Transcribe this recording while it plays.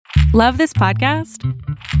Love this podcast?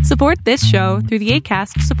 Support this show through the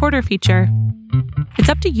Acast supporter feature. It's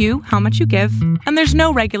up to you how much you give, and there's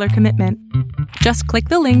no regular commitment. Just click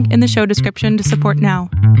the link in the show description to support now.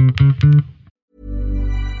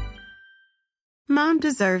 Mom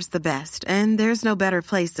deserves the best, and there's no better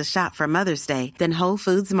place to shop for Mother's Day than Whole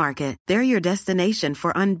Foods Market. They're your destination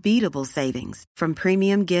for unbeatable savings, from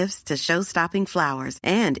premium gifts to show-stopping flowers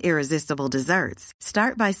and irresistible desserts.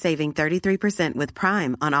 Start by saving 33% with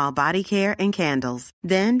Prime on all body care and candles.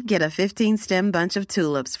 Then get a 15-stem bunch of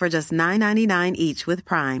tulips for just $9.99 each with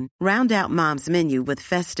Prime. Round out Mom's menu with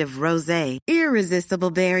festive rosé,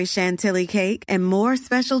 irresistible berry chantilly cake, and more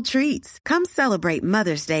special treats. Come celebrate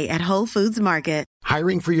Mother's Day at Whole Foods Market.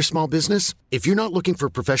 Hiring for your small business? If you're not looking for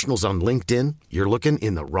professionals on LinkedIn, you're looking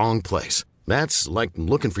in the wrong place. That's like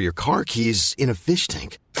looking for your car keys in a fish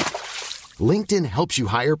tank. LinkedIn helps you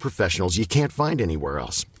hire professionals you can't find anywhere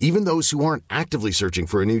else, even those who aren't actively searching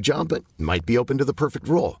for a new job but might be open to the perfect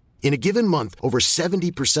role. In a given month, over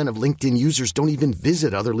 70% of LinkedIn users don't even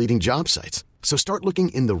visit other leading job sites. So start looking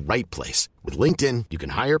in the right place. With LinkedIn, you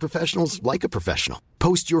can hire professionals like a professional.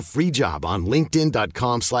 Post your free job on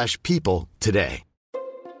linkedin.com/people today.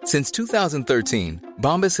 Since 2013,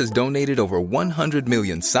 Bombas has donated over 100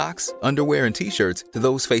 million socks, underwear, and T-shirts to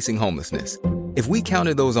those facing homelessness. If we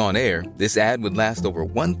counted those on air, this ad would last over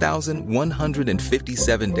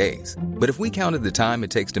 1,157 days. But if we counted the time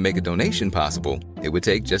it takes to make a donation possible, it would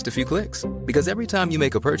take just a few clicks. Because every time you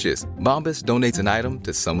make a purchase, Bombas donates an item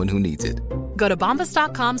to someone who needs it. Go to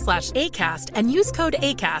bombas.com/ACAST and use code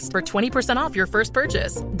ACAST for 20% off your first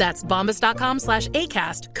purchase. That's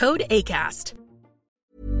bombas.com/ACAST, code ACAST.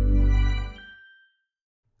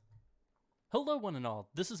 Hello one and all,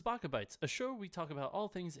 this is Baka Bites, a show where we talk about all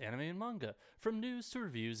things anime and manga. From news to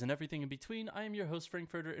reviews and everything in between, I am your host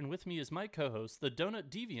Frankfurter, and with me is my co-host, the Donut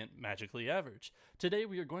Deviant, Magically Average. Today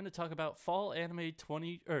we are going to talk about Fall Anime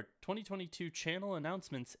 2022 channel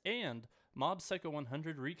announcements and Mob Psycho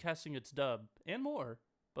 100 recasting its dub, and more.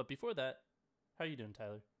 But before that, how you doing,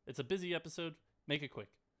 Tyler? It's a busy episode, make it quick.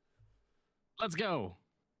 Let's go.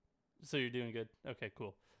 So you're doing good? Okay,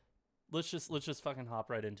 cool. Let's just fucking hop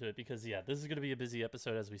right into it, because yeah, this is going to be a busy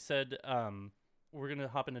episode, as we said. We're going to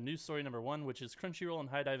hop into news story number 1, which is Crunchyroll and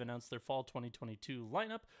HIDIVE announced their fall 2022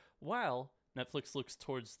 lineup, while Netflix looks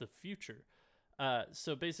towards the future.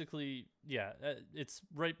 So basically, yeah,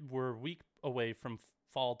 we're a week away from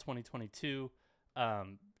fall 2022.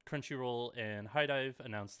 Crunchyroll and HIDIVE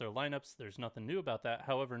announced their lineups. There's nothing new about that.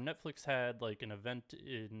 However, Netflix had like an event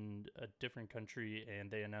in a different country,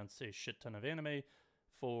 and they announced a shit ton of anime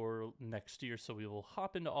for next year, so we will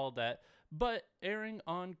hop into all that. But airing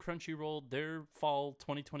on Crunchyroll, their fall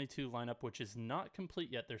 2022 lineup, which is not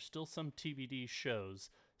complete yet, there's still some TBD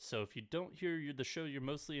shows. So if you don't hear the show you're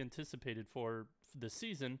mostly anticipated for this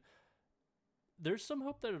season, there's some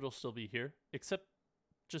hope that it'll still be here, except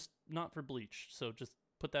just not for Bleach. So just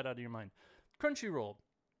put that out of your mind. Crunchyroll,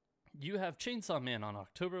 you have Chainsaw Man on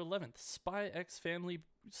October 11th, Spy X Family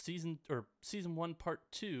Season 1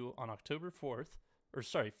 Part 2 on October 4th. Or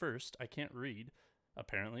sorry, 1st, I can't read.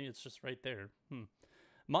 Apparently, it's just right there.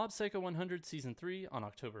 Mob Psycho 100 Season 3 on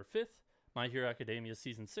October 5th. My Hero Academia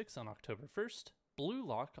Season 6 on October 1st. Blue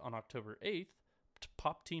Lock on October 8th.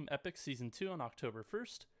 Pop Team Epic Season 2 on October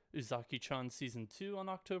 1st. Uzaki-chan Season 2 on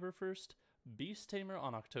October 1st. Beast Tamer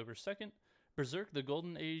on October 2nd. Berserk The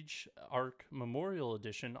Golden Age Arc Memorial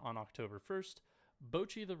Edition on October 1st.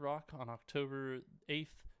 Bocchi the Rock on October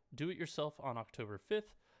 8th. Do It Yourself on October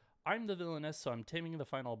 5th. I'm the Villainess, so I'm Taming the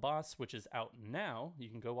Final Boss, which is out now.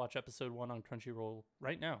 You can go watch episode 1 on Crunchyroll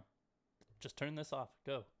right now. Just turn this off.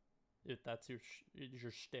 Go. If that's your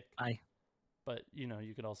shtick. Aye. But,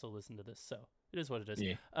 you could also listen to this, so it is what it is.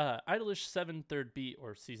 Yeah. Idolish 7 Third Beat,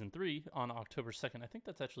 or Season 3, on October 2nd. I think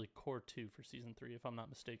that's actually Core 2 for Season 3, if I'm not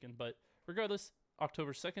mistaken. But regardless,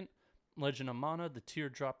 October 2nd. Legend of Mana, The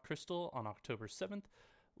Teardrop Crystal, on October 7th.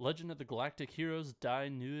 Legend of the Galactic Heroes Die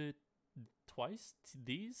New Twice?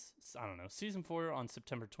 These? I don't know. Season 4 on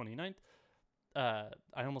September 29th. I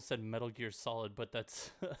almost said Metal Gear Solid, but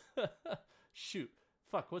that's... Shoot.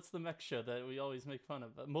 Fuck, what's the mech show that we always make fun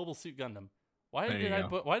of? Mobile Suit Gundam. Why did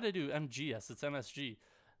I do MGS? It's MSG.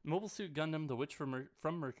 Mobile Suit Gundam, The Witch from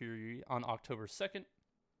Mercury on October 2nd.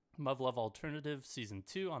 Love Alternative Season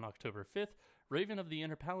 2 on October 5th. Raven of the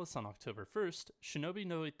Inner Palace on October 1st. Shinobi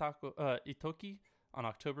no Itoki on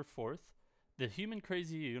October 4th. The Human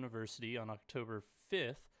Crazy University on October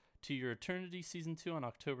 5th. To Your Eternity Season 2 on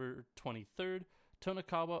October 23rd.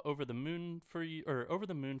 Tonakawa Over the Moon for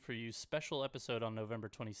You special episode on November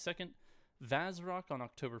 22nd. Vaz Rock on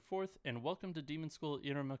October 4th, and Welcome to Demon School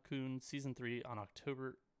Iruma-kun Season 3 on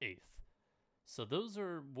October 8th. So those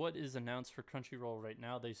are what is announced for Crunchyroll right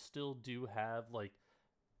now. They still do have like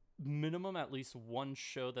minimum at least one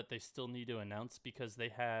show that they still need to announce because they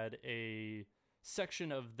had a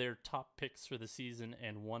section of their top picks for the season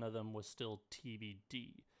and one of them was still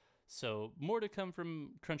TBD. So more to come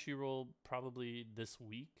from Crunchyroll probably this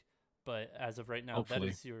week, but as of right now,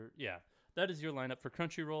 Hopefully. that is your lineup for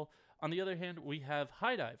Crunchyroll. On the other hand, we have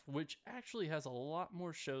High Dive, which actually has a lot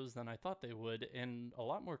more shows than I thought they would, and a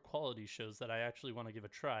lot more quality shows that I actually want to give a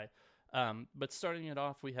try. But starting it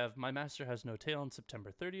off, we have My Master Has No Tail on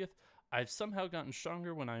September 30th. I've somehow gotten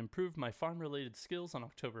stronger when I improved my farm-related skills on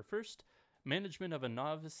October 1st. Management of a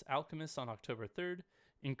Novice Alchemist on October 3rd.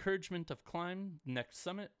 Encouragement of Climb Next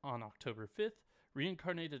Summit on October 5th.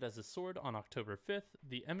 Reincarnated as a Sword on October 5th.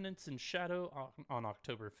 The Eminence in Shadow on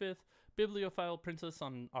October 5th. Bibliophile Princess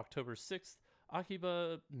on October 6th.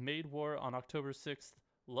 Akiba Maid War on October 6th.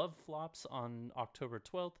 Love Flops on October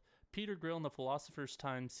 12th. Peter Grill and the Philosopher's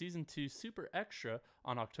Time Season 2 Super Extra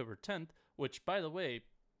on October 10th, which, by the way,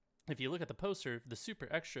 if you look at the poster, the Super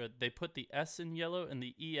Extra, they put the S in yellow and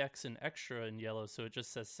the EX in extra in yellow, so it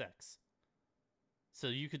just says sex. So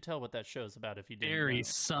you could tell what that show's about if you didn't Very know.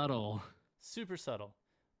 subtle. Super subtle.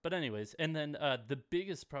 But anyways, and then the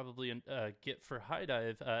biggest probably get for High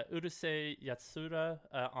Dive, Urusei Yatsura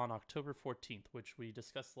on October 14th, which we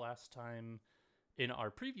discussed last time in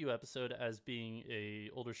our preview episode as being a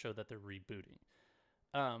older show that they're rebooting.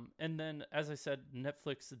 And then, as I said,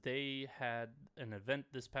 Netflix, they had an event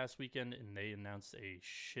this past weekend and they announced a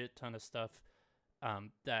shit ton of stuff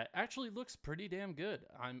that actually looks pretty damn good.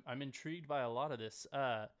 I'm intrigued by a lot of this.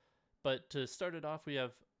 But to start it off, we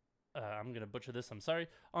have, I'm going to butcher this, I'm sorry,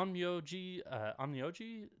 Onmyoji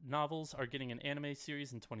novels are getting an anime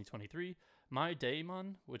series in 2023. My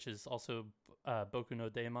Daemon, which is also Boku no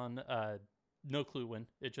Daemon, no clue when.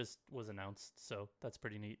 It just was announced, so that's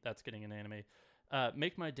pretty neat. That's getting an anime.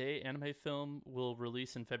 Make My Day anime film will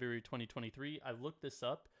release in February 2023. I looked this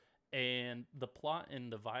up, and the plot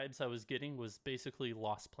and the vibes I was getting was basically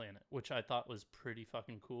Lost Planet, which I thought was pretty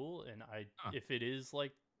fucking cool. And if it is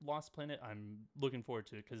like Lost Planet, I'm looking forward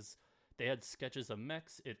to it because they had sketches of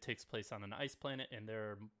mechs. It takes place on an ice planet, and there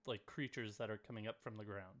are like creatures that are coming up from the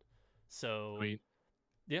ground. So, Sweet.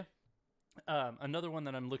 Yeah. Another one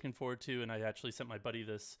that I'm looking forward to, and I actually sent my buddy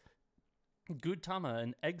this. Gudetama,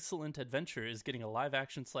 An Excellent Adventure, is getting a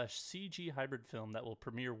live-action / CG hybrid film that will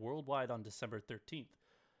premiere worldwide on December 13th.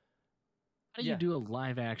 How do you do a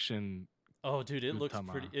live action? Oh, dude, it looks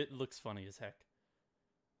Gudetama? pretty. It looks funny as heck.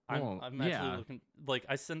 Well, I'm actually looking. Like,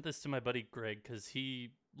 I sent this to my buddy Greg because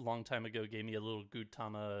he long time ago gave me a little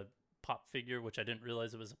Gudetama pop figure, which I didn't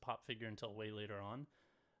realize it was a pop figure until way later on.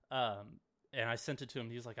 And I sent it to him.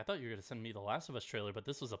 He was like, "I thought you were going to send me the Last of Us trailer, but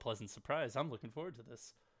this was a pleasant surprise. I'm looking forward to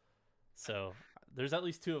this." So there's at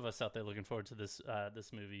least two of us out there looking forward to this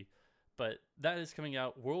movie. But that is coming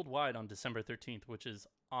out worldwide on December 13th, which is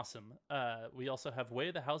awesome. We also have Way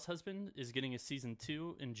of the House Husband is getting a season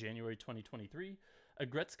 2 in January 2023.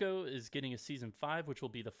 Agretzko is getting a season 5, which will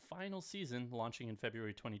be the final season, launching in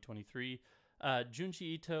February 2023. Junji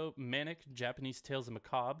Ito, Manic Japanese Tales of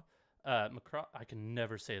Macabre. I can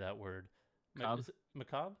never say that word. Macabre? Is it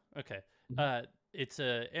Macabre? Okay. It's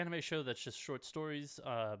an anime show that's just short stories.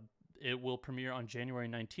 It will premiere on January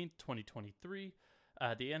 19th, 2023.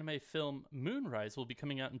 The anime film Moonrise will be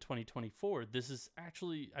coming out in 2024. This is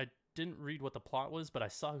actually, I didn't read what the plot was, but I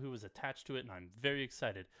saw who was attached to it, and I'm very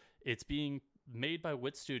excited. It's being made by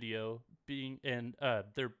Wit Studio,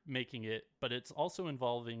 they're making it, but it's also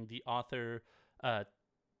involving the author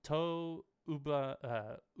To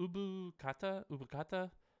Ubukata,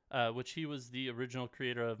 which he was the original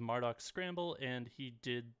creator of Marduk Scramble, and he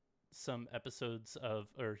wrote some episodes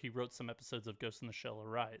of Ghost in the Shell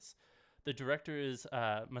Arise. The director is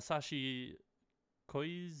Masashi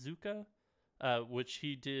Koizuka, which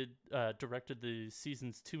he directed the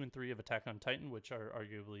seasons 2 and 3 of Attack on Titan, which are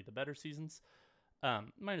arguably the better seasons,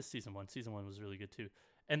 minus season 1. Season 1 was really good too.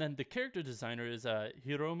 And then the character designer is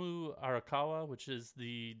Hiromu Arakawa, which is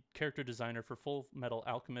the character designer for Full Metal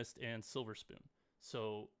Alchemist and Silver Spoon.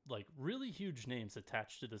 So, like, really huge names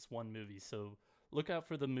attached to this one movie. So look out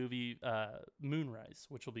for the movie Moonrise,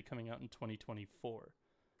 which will be coming out in 2024.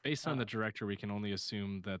 Based on the director, we can only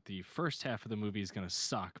assume that the first half of the movie is going to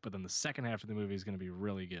suck, but then the second half of the movie is going to be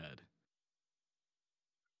really good.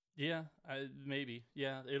 Yeah, maybe.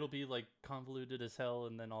 Yeah, it'll be like convoluted as hell,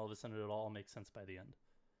 and then all of a sudden it'll all make sense by the end.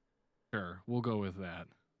 Sure, we'll go with that.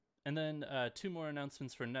 And then 2 more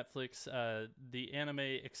announcements for Netflix. The anime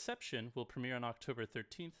Exception will premiere on October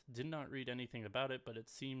 13th. Did not read anything about it, but it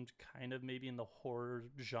seemed kind of maybe in the horror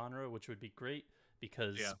genre, which would be great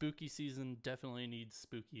because spooky season definitely needs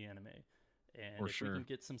spooky anime. And For if sure. we can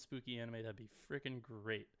get some spooky anime, that'd be freaking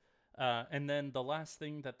great. And then the last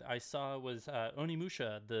thing that I saw was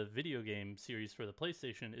Onimusha, the video game series for the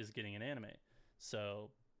PlayStation, is getting an anime.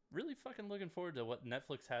 So really fucking looking forward to what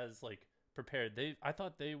Netflix has like prepared. I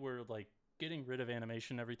thought they were like getting rid of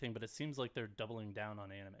animation and everything, but it seems like they're doubling down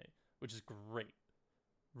on anime, which is great.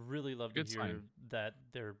 Really love Good to hear sign. that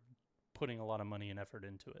they're putting a lot of money and effort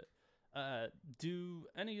into it. Do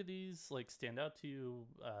any of these like stand out to you?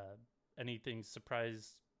 Anything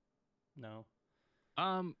surprise? No.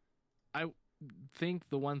 I think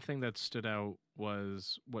the one thing that stood out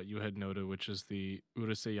was what you had noted, which is the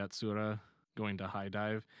Urusei Yatsura going to High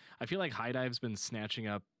Dive. I feel like High Dive's been snatching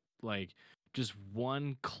up like just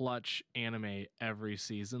one clutch anime every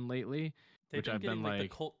season lately, They've which been I've getting been like like,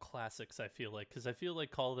 the cult classics. I feel like because I feel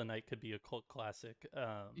like Call of the Night could be a cult classic.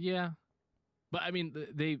 yeah. But I mean,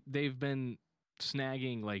 they've been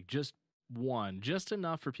snagging like just one, just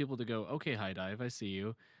enough for people to go, okay, High Dive, I see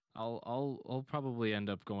you. I'll probably end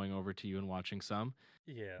up going over to you and watching some.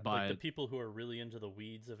 Yeah, like the But people who are really into the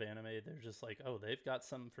weeds of anime, they're just like, oh, they've got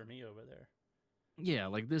something for me over there. yeah,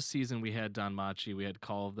 like this season we had Danmachi, we had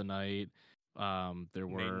Call of the Night. There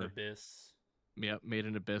Made in were Abyss. Made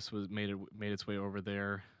in Abyss was made its way over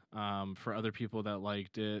there. For other people that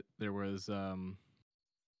liked it, there was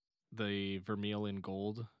the Vermeil in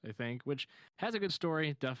Gold, I think, which has a good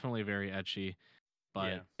story, definitely very ecchi.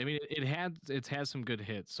 But Yeah. I mean, it has some good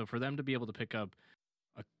hits. So for them to be able to pick up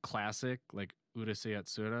a classic like Urusei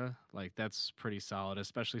Yatsura, like that's pretty solid,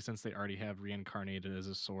 especially since they already have Reincarnated as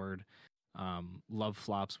a Sword. Love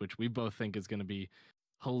Flops, which we both think is going to be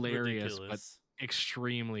hilarious, Ridiculous. but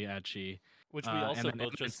extremely ecchi. Which we and also then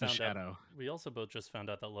both Eminence just in found out. Shadow. We also both just found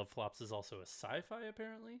out that Love Flops is also a sci-fi,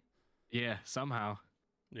 apparently. Yeah, somehow.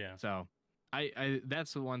 Yeah. So, I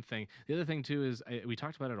that's the one thing. The other thing too is we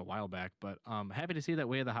talked about it a while back, but happy to see that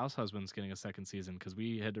Way of the House Husband's getting a second season because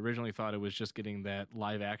we had originally thought it was just getting that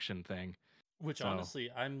live action thing. Which So-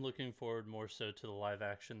 honestly, I'm looking forward more so to the live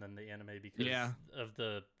action than the anime because Yeah. of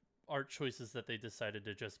the art choices that they decided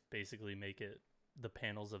to just basically make it the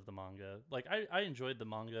panels of the manga. Like I enjoyed the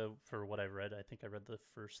manga for what I read. I think I read the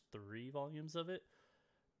first 3 volumes of it,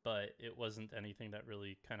 but it wasn't anything that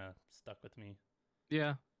really kind of stuck with me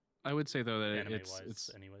Yeah, I would say though that anime it's wise.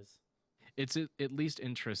 Anyways, it's at least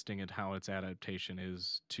interesting at how its adaptation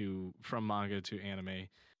is from manga to anime.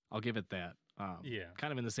 I'll give it that. Yeah.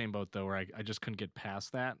 Kind of in the same boat though, where I just couldn't get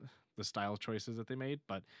past that the style choices that they made,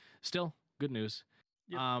 but still good news.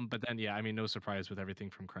 Yep. But then yeah, I mean no surprise with everything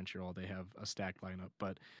from Crunchyroll, they have a stacked lineup.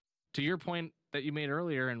 But to your point that you made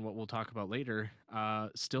earlier and what we'll talk about later,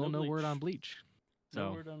 still No no word Bleach. on Bleach. So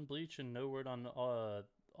no word on Bleach and no word on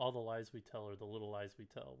All the Lies We Tell or The Little Lies We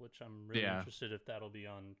Tell, which I'm really Yeah. interested if that'll be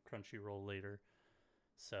on Crunchyroll later.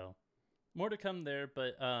 So more to come there,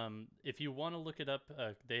 but if you want to look it up,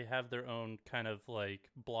 they have their own kind of like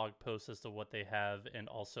blog post as to what they have and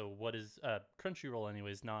also what is Crunchyroll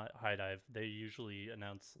anyways, not High Dive. They usually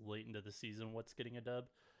announce late into the season what's getting a dub,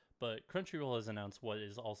 but Crunchyroll has announced what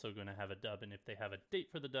is also going to have a dub, and if they have a date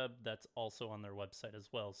for the dub, that's also on their website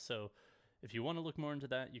as well. So if you want to look more into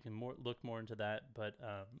that, you can look more into that. But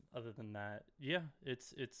other than that, yeah,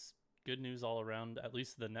 it's good news all around. At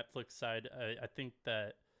least the Netflix side, I think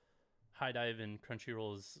that High Dive and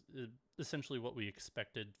Crunchyroll is essentially what we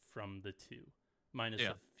expected from the two, minus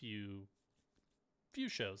Yeah. a few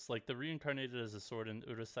shows like the Reincarnated as a Sword and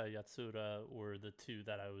Urusei Yatsura were the two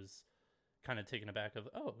that I was kind of taken aback of.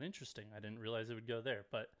 Oh, interesting! I didn't realize it would go there,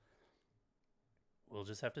 but we'll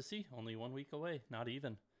just have to see. Only 1 week away, not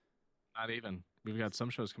even. not even. We've got some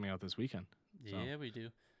shows coming out this weekend. So. Yeah, we do.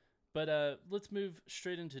 But let's move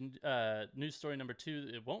straight into news story number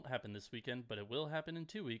 2. It won't happen this weekend, but it will happen in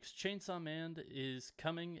 2 weeks. Chainsaw Man is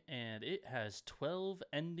coming, and it has 12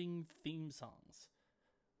 ending theme songs,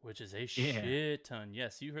 which is a shit ton.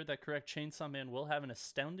 Yes, you heard that correct. Chainsaw Man will have an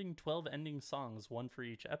astounding 12 ending songs, one for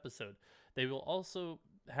each episode. They will also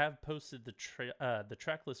have posted the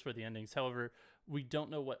track list for the endings. However, we don't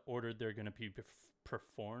know what order they're going to be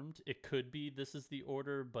performed. It could be this is the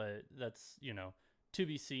order, but that's, to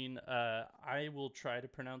be seen. I will try to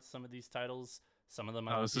pronounce some of these titles. Some of them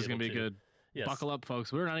I won't This is going to be good. Yes. Buckle up,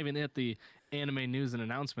 folks. We're not even at the anime news and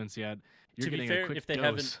announcements yet. You're to be getting fair, a quick if they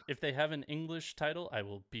dose. if they have an English title, I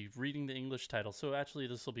will be reading the English title. So actually,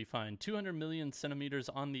 this will be fine. 200 Million Centimeters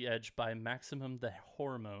on the Edge by Maximum the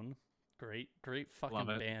Hormone. Great fucking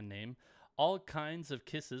band name. All Kinds of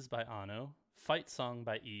Kisses by Ano. Fight Song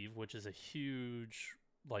by Eve, which is a huge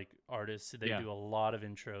artist. They do a lot of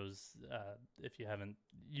intros. If you haven't,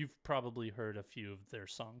 you've probably heard a few of their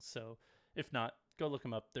songs. So if not, go look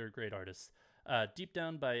them up. They're great artists. Deep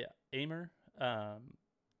Down by Aimer.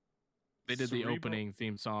 They did the Cerebral- opening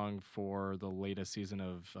theme song for the latest season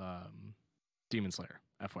of Demon Slayer,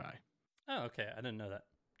 FYI. Oh, okay. I didn't know that.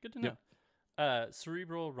 Good to know. Yep.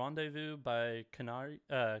 Cerebral Rendezvous by Canaria?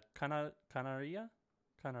 Canaria?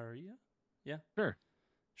 Yeah.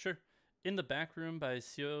 Sure. In the Back Room by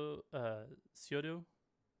Siodo.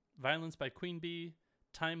 Violence by Queen Bee.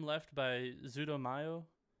 Time Left by Zudomayo.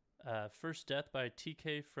 First Death by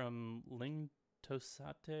TK from Ling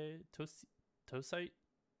Tosite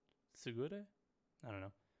Sugure? I don't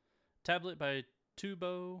know. Tablet by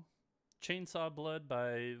Tubo. Chainsaw Blood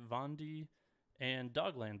by Vondi. And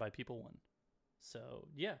Dogland by People One. So,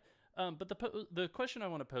 yeah. But the question I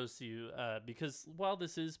want to pose to you, because while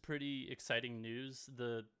this is pretty exciting news,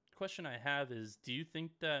 the question I have is, do you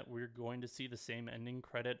think that we're going to see the same ending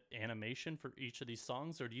credit animation for each of these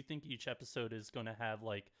songs, or do you think each episode is going to have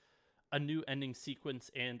like a new ending sequence,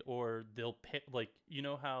 and or they'll pick, like, you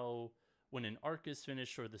know how when an arc is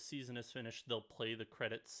finished or the season is finished, they'll play the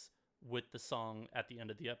credits with the song at the end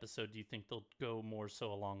of the episode? Do you think they'll go more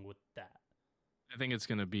so along with that? I think it's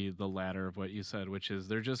going to be the latter of what you said, which is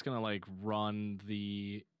they're just going to like run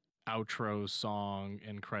the outro song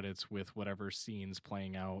and credits with whatever scenes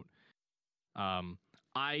playing out.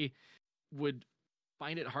 I would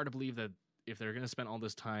find it hard to believe that if they're going to spend all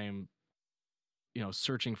this time, you know,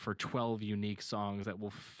 searching for 12 unique songs that will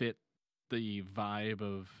fit the vibe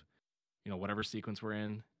of, you know, whatever sequence we're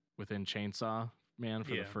in within Chainsaw Man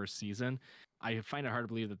for the first season, I find it hard to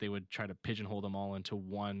believe that they would try to pigeonhole them all into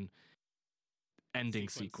one ending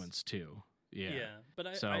sequence too. Yeah. But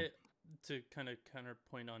I to kind of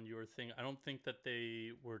counterpoint on your thing, I don't think that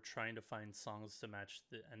they were trying to find songs to match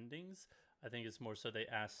the endings. I think it's more so they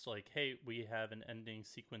asked like, hey, we have an ending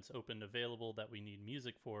sequence open available that we need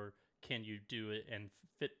music for. Can you do it and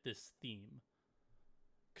fit this theme?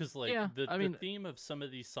 Because like the theme of some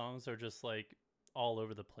of these songs are just like all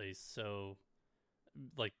over the place. So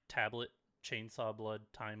like Tablet, Chainsaw Blood,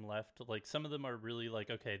 Time Left, like some of them are really like,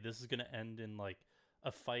 okay, this is gonna end in like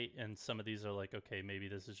a fight, and some of these are like, okay, maybe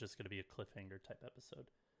this is just gonna be a cliffhanger type episode.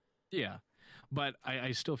 Yeah, but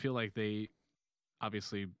I still feel like they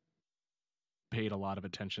obviously paid a lot of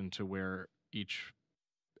attention to where each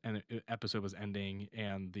episode was ending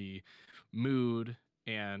and the mood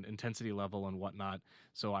and intensity level and whatnot.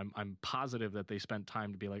 So I'm positive that they spent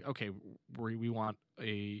time to be like, okay, we want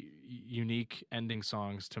a unique ending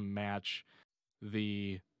songs to match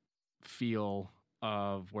the feel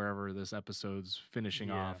of wherever this episode's finishing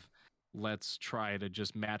off. Let's try to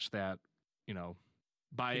just match that, you know,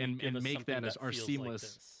 and make that as our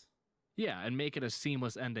seamless. And make it a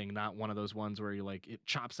seamless ending, not one of those ones where you like it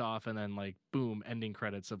chops off and then like boom, ending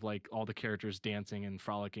credits of like all the characters dancing and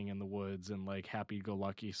frolicking in the woods and like happy go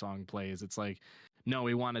lucky song plays. It's like, no,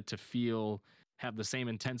 we want it to have the same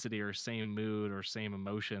intensity or same mood or same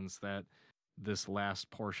emotions that this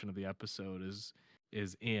last portion of the episode is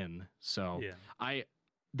in. So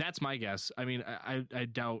that's my guess. I mean, I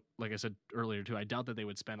doubt, like I said earlier too, I doubt that they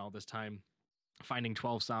would spend all this time finding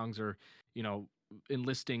 12 songs or, you know,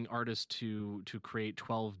 enlisting artists to create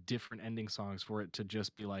 12 different ending songs for it to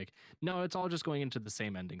just be like, no, it's all just going into the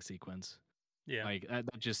same ending sequence. Like that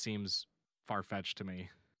just seems far-fetched to me.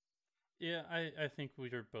 I think we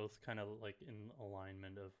are both kind of like in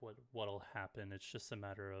alignment of what'll happen. It's just a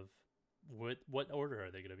matter of what order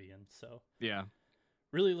are they going to be in. So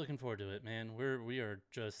really looking forward to it, man. We are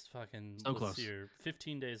just fucking so close.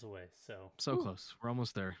 15 days away. So close. We're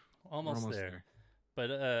almost there. Almost there. But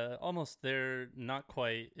almost there, not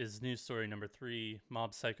quite, is news story number 3.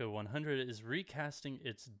 Mob Psycho 100 is recasting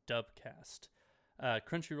its dub cast.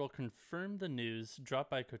 Crunchyroll confirmed the news dropped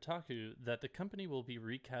by Kotaku that the company will be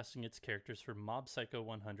recasting its characters for Mob Psycho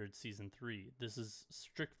 100 Season 3. This is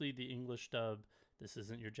strictly the English dub. This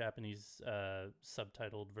isn't your Japanese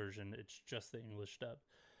subtitled version. It's just the English dub.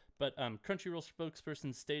 But Crunchyroll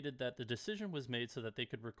spokesperson stated that the decision was made so that they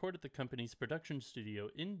could record at the company's production studio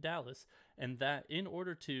in Dallas, and that in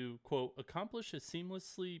order to, quote, accomplish it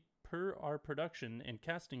seamlessly per our production and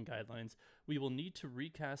casting guidelines, we will need to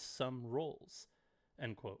recast some roles,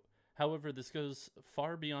 end quote. However, this goes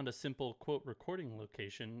far beyond a simple, quote, recording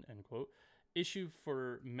location, end quote, issue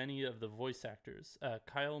for many of the voice actors.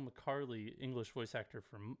 Kyle McCarley, English voice actor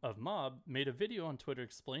of Mob, made a video on Twitter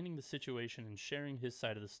explaining the situation and sharing his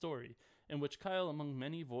side of the story, in which Kyle, among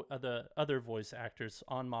many the other voice actors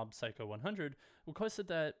on Mob Psycho 100, requested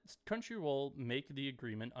that Crunchyroll make the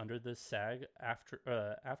agreement under the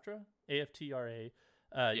SAG-AFTRA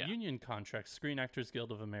union contract, Screen Actors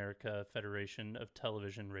Guild of America, Federation of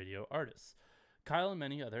Television Radio Artists. Kyle and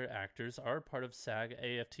many other actors are part of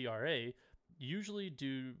SAG-AFTRA, usually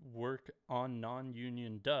do work on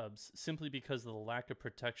non-union dubs simply because of the lack of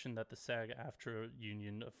protection that the SAG-AFTRA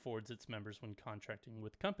union affords its members when contracting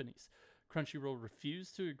with companies. Crunchyroll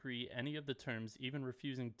refused to agree any of the terms, even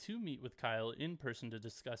refusing to meet with Kyle in person to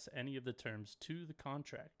discuss any of the terms to the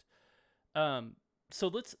contract. So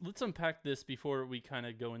let's unpack this before we kind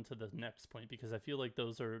of go into the next point, because I feel like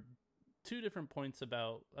those are two different points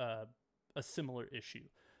about a similar issue.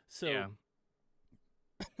 So yeah.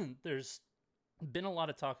 There's been a lot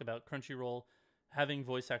of talk about Crunchyroll having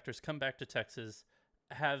voice actors come back to Texas,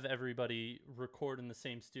 have everybody record in the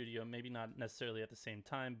same studio, maybe not necessarily at the same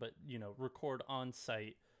time, but record on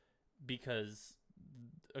site, because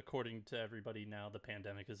according to everybody now the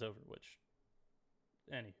pandemic is over, which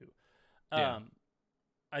anywho. Yeah.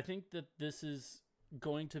 I think that this is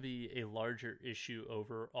going to be a larger issue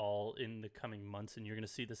overall in the coming months, and you're going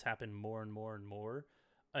to see this happen more and more and more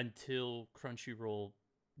until Crunchyroll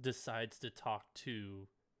decides to talk to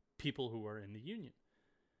people who are in the union.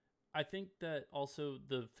 I think that also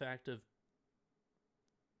the fact of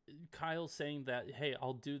Kyle saying that, hey,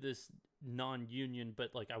 I'll do this non-union,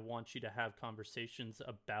 but like I want you to have conversations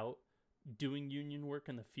about doing union work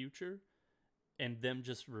in the future, and them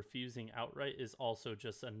just refusing outright is also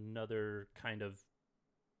just another kind of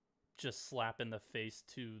just slap in the face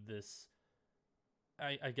to this,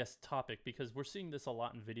 I guess, topic, because we're seeing this a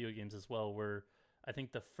lot in video games as well, where I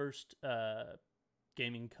think the first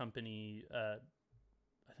gaming company, I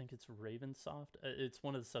think it's Ravensoft, it's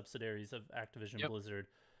one of the subsidiaries of Activision Blizzard,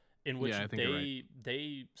 in which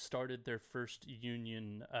they started their first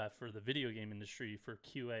union for the video game industry for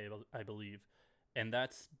QA, I believe, and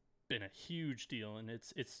that's been a huge deal, and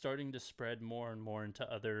it's starting to spread more and more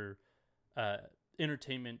into other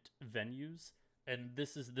entertainment venues, and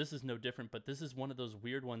this is no different. But this is one of those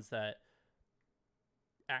weird ones that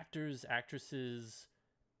actors, actresses,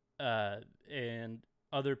 and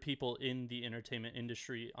other people in the entertainment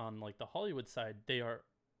industry on like the Hollywood side, they are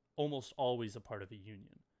almost always a part of a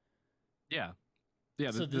union. Yeah.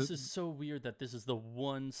 So this is so weird that this is the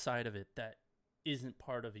one side of it that isn't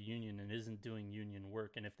part of a union and isn't doing union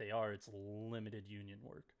work, and if they are, it's limited union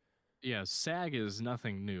work. Yeah, SAG is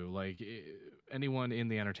nothing new. Like anyone in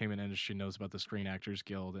the entertainment industry knows about the Screen Actors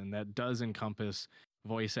Guild, and that does encompass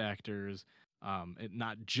voice actors,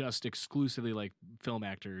 not just exclusively like film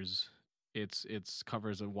actors. It's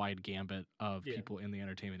covers a wide gambit of people in the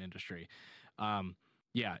entertainment industry.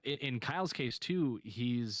 In Kyle's case too,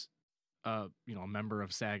 he's a member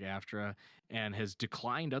of SAG-AFTRA and has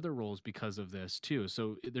declined other roles because of this too.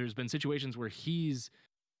 So there's been situations where he's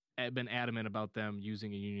been adamant about them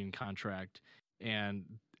using a union contract, and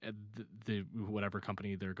the whatever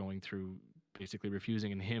company they're going through basically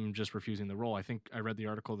refusing, and him just refusing the role. I think I read the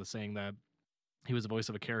article that's saying that he was the voice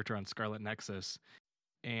of a character on Scarlet Nexus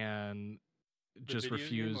and just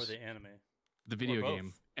refused. Or the anime? The video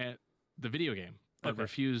game. And the video game, but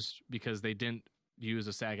refused because they didn't use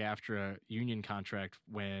a SAG-AFTRA union contract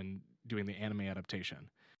when doing the anime adaptation,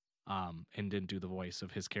 and didn't do the voice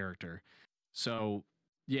of his character. So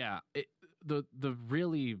yeah, the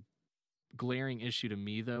really glaring issue to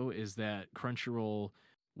me though is that Crunchyroll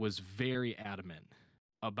was very adamant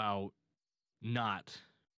about not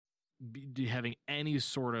having any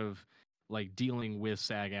sort of like dealing with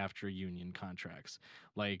SAG-AFTRA union contracts,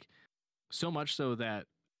 like so much so that,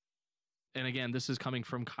 and again, this is coming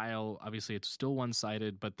from Kyle, obviously it's still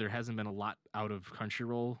one-sided, but there hasn't been a lot out of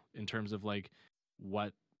Crunchyroll in terms of like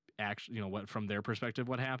what actually, what from their perspective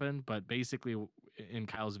what happened. But basically in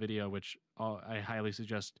Kyle's video, which I highly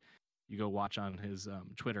suggest you go watch on his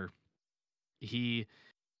Twitter, he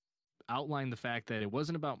outlined the fact that it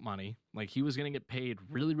wasn't about money. Like he was going to get paid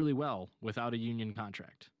really, really well without a union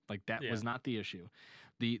contract. Like that was not the issue.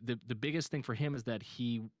 The biggest thing for him is that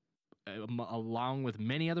he, along with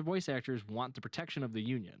many other voice actors, want the protection of the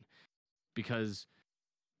union, because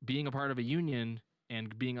being a part of a union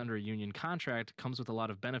and being under a union contract comes with a lot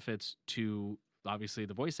of benefits to obviously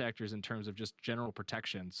the voice actors in terms of just general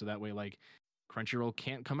protection. So that way, like Crunchyroll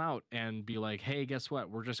can't come out and be like, hey, guess what?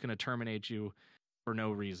 We're just going to terminate you for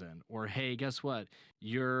no reason. Or, hey, guess what?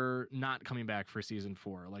 You're not coming back for season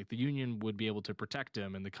 4. Like the union would be able to protect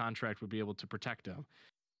him and the contract would be able to protect him.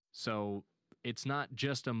 So it's not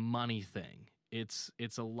just a money thing. It's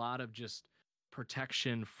a lot of just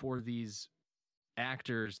protection for these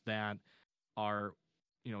actors that are,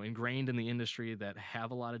 ingrained in the industry, that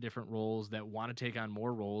have a lot of different roles, that want to take on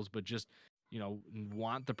more roles, but just,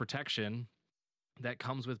 want the protection that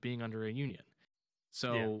comes with being under a union.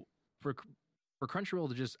 So for Crunchyroll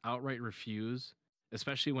to just outright refuse,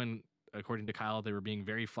 especially when according to Kyle, they were being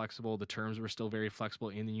very flexible. The terms were still very flexible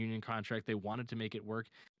in the union contract. They wanted to make it work.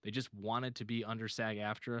 They just wanted to be under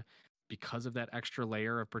SAG-AFTRA because of that extra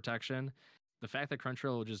layer of protection. The fact that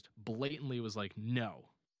Crunchyroll just blatantly was like, no,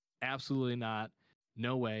 absolutely not,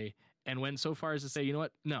 no way, and went so far as to say, you know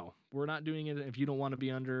what, no, we're not doing it. If you don't want to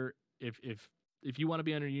be under, if you want to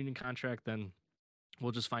be under a union contract, then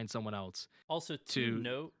we'll just find someone else. Also, to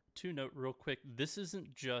note real quick, this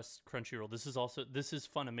isn't just Crunchyroll. This is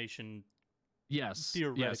Funimation. Yes,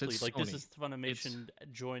 theoretically, yes, like Sony. This is Funimation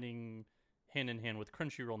joining hand in hand with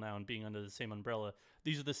Crunchyroll now and being under the same umbrella.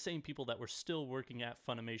 These are the same people that were still working at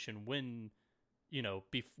Funimation when,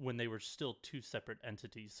 when they were still two separate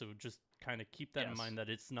entities. So just kind of keep that in mind, that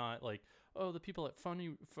it's not like, oh, the people at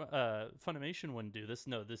Funimation wouldn't do this.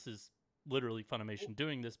 No, this is literally Funimation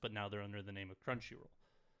doing this, but now they're under the name of Crunchyroll.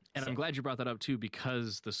 And I'm glad you brought that up too,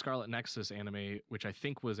 because the Scarlet Nexus anime, which I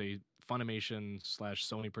think was a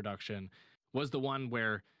Funimation/Sony production, was the one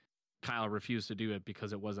where Kyle refused to do it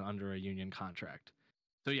because it wasn't under a union contract.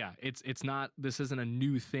 So yeah, it's not, this isn't a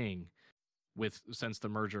new thing since the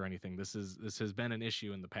merger or anything. This has been an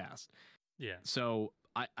issue in the past. Yeah. So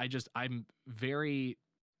I'm very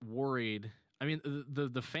worried. I mean,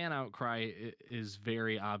 the fan outcry is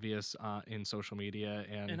very obvious in social media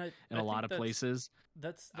and in a lot of places.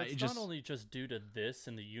 That's not only just due to this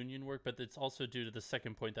and the union work, but it's also due to the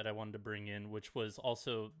second point that I wanted to bring in, which was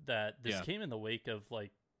also that this came in the wake of,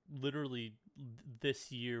 like, literally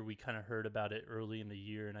this year. We kind of heard about it early in the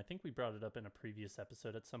year, and I think we brought it up in a previous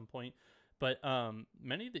episode at some point. But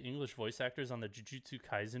many of the English voice actors on the Jujutsu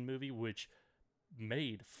Kaisen movie, which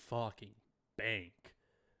made fucking bank,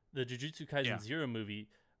 the Jujutsu Kaisen Zero movie,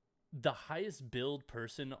 the highest billed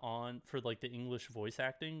person for like the English voice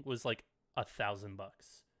acting was like $1,000,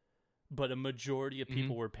 but a majority of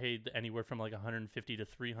people were paid anywhere from like $150 to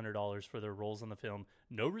 $300 for their roles in the film.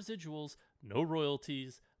 No residuals, no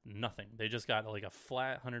royalties, nothing. They just got like a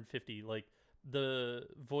flat $150. Like the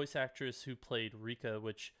voice actress who played Rika,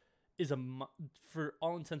 which is for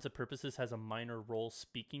all intents and purposes has a minor role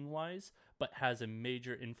speaking wise, but has a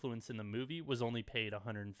major influence in the movie, was only paid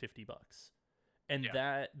 $150. And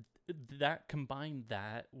that combined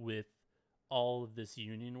that with all of this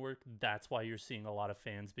union work, that's why you're seeing a lot of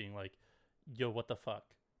fans being like, yo, what the fuck?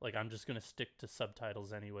 Like, I'm just gonna stick to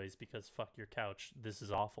subtitles anyways because fuck your couch, this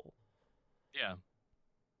is awful. Yeah.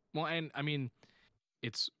 Well, and I mean,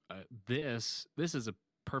 it's this is a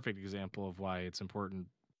perfect example of why it's important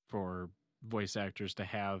for voice actors to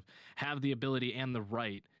have the ability and the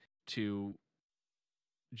right to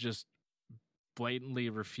just blatantly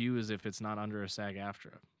refuse if it's not under a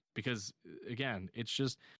SAG-AFTRA. Because again, it's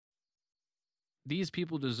just, these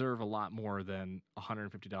people deserve a lot more than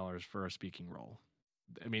 $150 for a speaking role.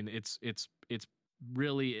 I mean, it's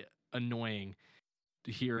really annoying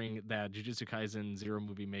hearing that Jujutsu Kaisen Zero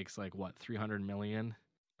movie makes like what, 300 million,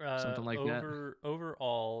 something like that.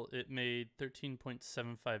 Overall, it made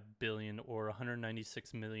 13.75 billion or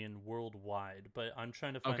 196 million worldwide. But I'm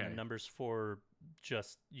trying to find the numbers for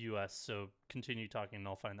just US. So continue talking, and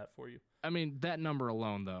I'll find that for you. I mean, that number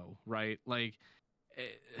alone, though, right? Like,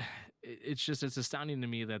 it's astounding to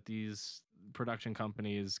me that these production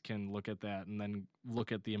companies can look at that and then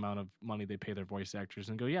look at the amount of money they pay their voice actors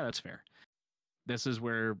and go, yeah, that's fair. This is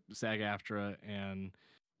where SAG-AFTRA and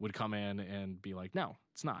would come in and be like, no,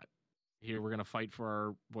 it's not. Here, we're going to fight for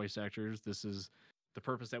our voice actors. This is the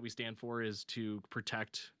purpose that we stand for, is to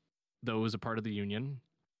protect those a part of the union.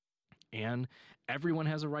 And everyone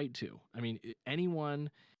has a right to. I mean, anyone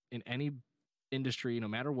in any industry, no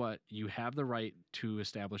matter what, you have the right to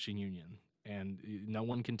establish a union. And no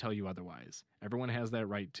one can tell you otherwise. Everyone has that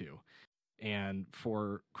right to. And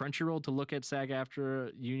for Crunchyroll to look at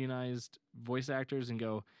SAG-AFTRA unionized voice actors and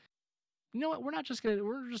go, you know what, we're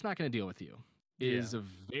just not gonna deal with you, is a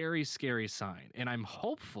very scary sign. And I'm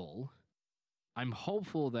hopeful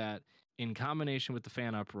that in combination with the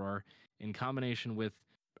fan uproar, in combination with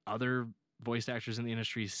other voice actors in the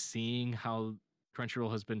industry seeing how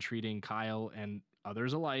Crunchyroll has been treating Kyle and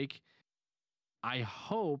others alike, I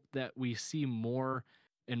hope that we see more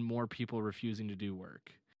and more people refusing to do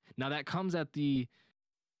work. Now that comes at the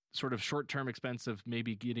sort of short-term expense of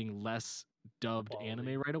maybe getting less dubbed quality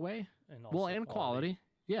anime right away. And quality.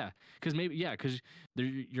 Yeah. Because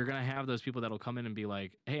you're going to have those people that'll come in and be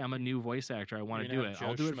like, hey, I'm a new voice actor. I want to do it.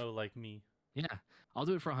 I'll do it like me. Yeah. I'll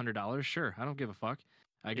do it for $100. Sure. I don't give a fuck.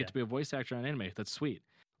 I get to be a voice actor on anime. That's sweet.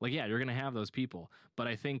 Like, yeah, you're going to have those people. But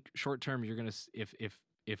I think short-term, you're going to,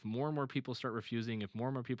 if more and more people start refusing, if more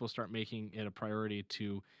and more people start making it a priority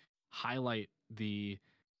to highlight to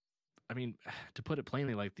put it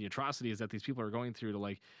plainly, like the atrocities that these people are going through, to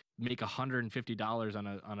like make $150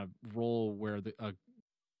 on a role where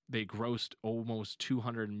they grossed almost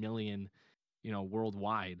 200 million,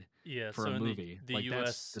 worldwide for a movie. The like, US,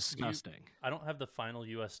 that's disgusting. I don't have the final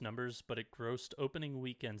US numbers, but it grossed opening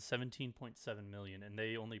weekend 17.7 million, and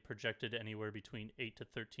they only projected anywhere between 8 to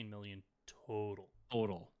 13 million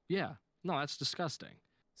total. Yeah. No, that's disgusting.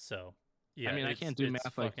 So, yeah, I mean, I can't do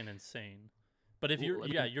math. Fucking insane. But if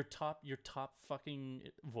your top fucking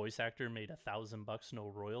voice actor made $1,000 no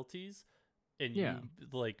royalties, and you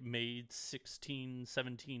like made 16,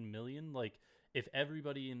 17 million, like if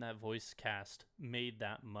everybody in that voice cast made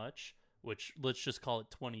that much, which let's just call it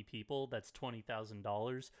 20 people, that's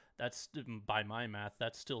 $20,000. That's, by my math,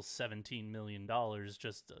 that's still $17 million,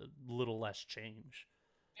 just a little less change.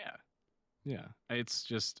 Yeah. It's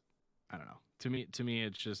just, I don't know. To me,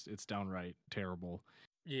 it's downright terrible.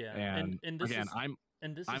 Yeah, and this again,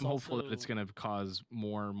 is I'm hopeful that it's going to cause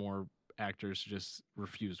more and more actors to just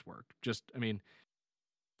refuse work.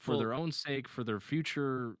 For their own sake, for their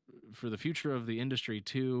future, for the future of the industry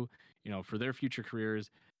too. For their future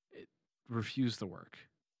careers, refuse the work.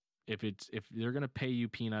 If they're going to pay you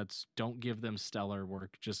peanuts, don't give them stellar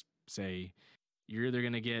work. Just say you're either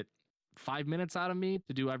going to get 5 minutes out of me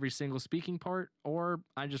to do every single speaking part, or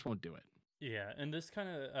I just won't do it. Yeah, and this kind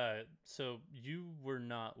of so you were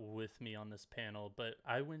not with me on this panel, but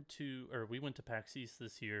we went to PAX East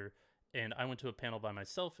this year, and I went to a panel by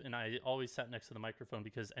myself, and I always sat next to the microphone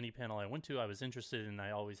because any panel I went to, I was interested in, and I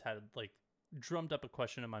always had like drummed up a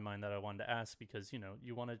question in my mind that I wanted to ask, because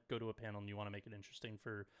you want to go to a panel and you want to make it interesting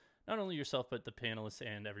for not only yourself but the panelists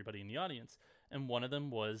and everybody in the audience. And one of them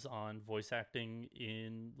was on voice acting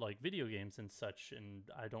in like video games and such, and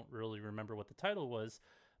I don't really remember what the title was,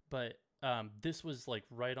 but this was like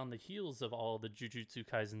right on the heels of all the Jujutsu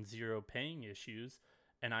Kaisen Zero paying issues.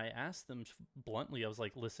 And I asked them bluntly, I was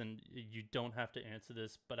like, listen, you don't have to answer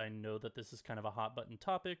this, but I know that this is kind of a hot button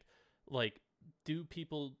topic. Like, do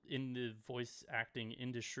people in the voice acting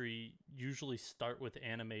industry usually start with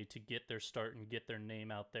anime to get their start and get their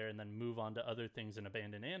name out there and then move on to other things and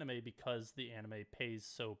abandon anime because the anime pays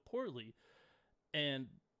so poorly? And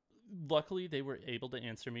luckily they were able to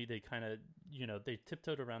answer me. They kind of, they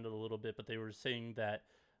tiptoed around it a little bit, but they were saying that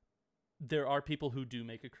there are people who do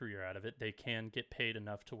make a career out of it. They can get paid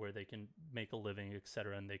enough to where they can make a living,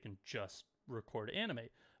 etc., and they can just record anime.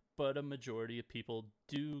 But a majority of people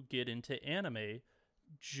do get into anime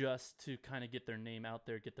just to kind of get their name out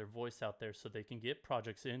there, get their voice out there, so they can get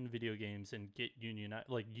projects in video games and get unionized,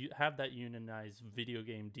 like you have that unionized video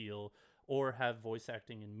game deal, or have voice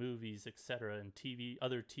acting in movies, etc., and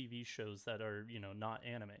other TV shows that are, not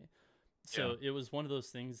anime. So It was one of those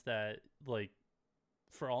things that, like,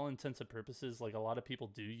 for all intents and purposes, like, a lot of people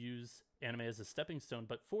do use anime as a stepping stone,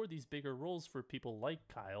 but for these bigger roles, for people like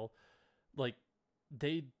Kyle, like,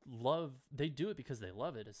 they do it because they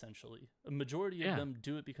love it, essentially. A majority of them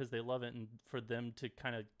do it because they love it, and for them to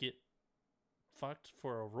kind of get fucked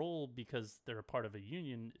for a role because they're a part of a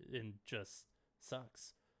union, and just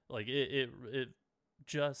sucks. Like, it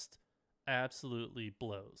just absolutely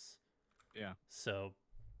blows. Yeah. So,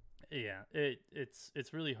 yeah, it's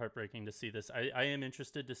really heartbreaking to see this. I am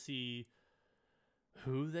interested to see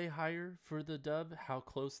who they hire for the dub, how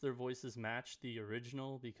close their voices match the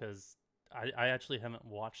original, because I actually haven't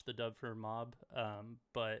watched the dub for Mob,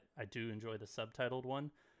 but I do enjoy the subtitled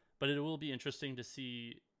one. But it will be interesting to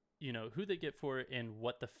see, who they get for it and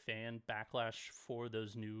what the fan backlash for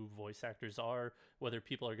those new voice actors are, whether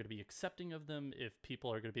people are going to be accepting of them, if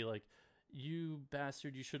people are going to be like, you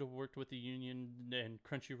bastard, you should have worked with the union, and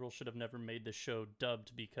Crunchyroll should have never made the show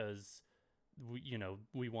dubbed because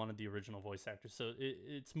we wanted the original voice actor. So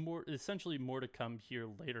it's essentially more to come here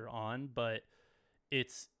later on, but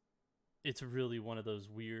it's really one of those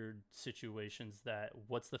weird situations that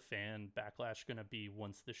what's the fan backlash going to be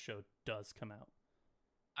once the show does come out?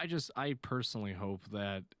 I personally hope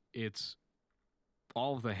that it's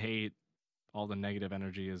all the hate, all the negative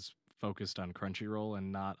energy is focused on Crunchyroll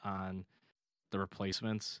and not on the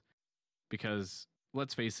replacements, because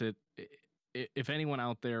let's face it, if anyone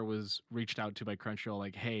out there was reached out to by Crunchyroll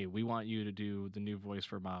like, hey, we want you to do the new voice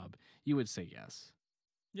for Mob, you would say yes.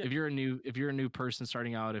 Yeah. If you're a new person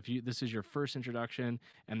starting out, this is your first introduction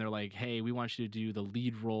and they're like, hey, we want you to do the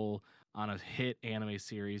lead role on a hit anime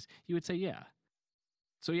series, you would say yeah.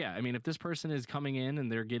 So yeah, I mean, if this person is coming in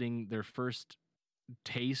and they're getting their first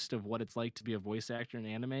taste of what it's like to be a voice actor in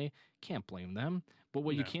anime, can't blame them. But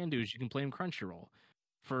what you can do is you can blame Crunchyroll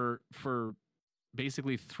for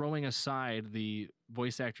basically throwing aside the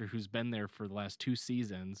voice actor who's been there for the last 2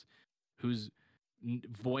 seasons, whose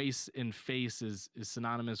voice and face is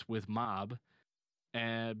synonymous with Mob,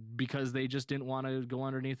 because they just didn't want to go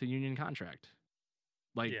underneath a union contract.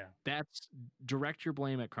 Like, that's direct your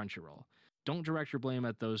blame at Crunchyroll. Don't direct your blame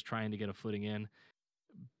at those trying to get a footing in,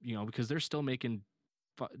 because they're still making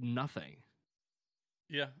nothing.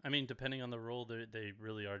 Yeah, I mean, depending on the role, they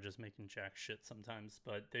really are just making jack shit sometimes,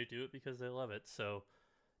 but they do it because they love it. So,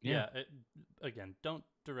 again, don't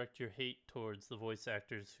direct your hate towards the voice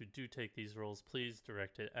actors who do take these roles. Please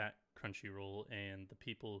direct it at Crunchyroll and the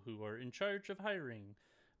people who are in charge of hiring,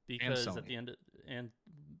 because at the end,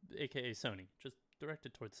 aka Sony, just direct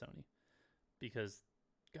it towards Sony, because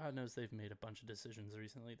God knows they've made a bunch of decisions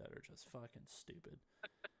recently that are just fucking stupid.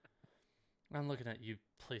 I'm looking at you,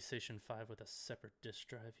 PlayStation 5 with a separate disc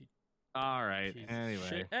drive. All right. Anyway.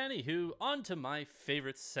 Shit. Anywho, on to my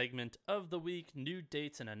favorite segment of the week: new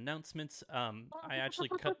dates and announcements. I actually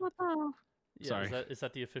cut. Yeah, Sorry. Is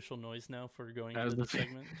that the official noise now for going into the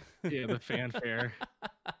segment? Yeah, the fanfare.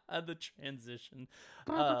 The transition.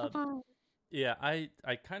 Yeah, I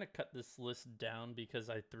kind of cut this list down because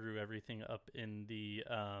I threw everything up in the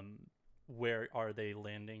where are they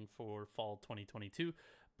landing for fall 2022.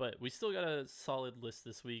 But we still got a solid list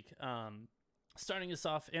this week. Starting us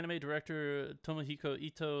off, anime director Tomohiko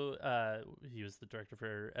Ito, he was the director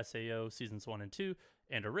for SAO Seasons 1 and 2,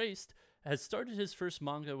 and Erased, has started his first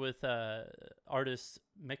manga with artist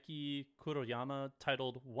Meki Kuroyama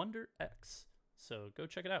titled Wonder X. So go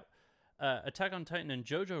check it out. Attack on Titan and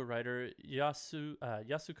JoJo writer Yasuko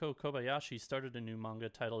Kobayashi started a new manga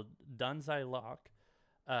titled Danzai Lock.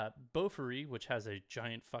 Bofuri, which has a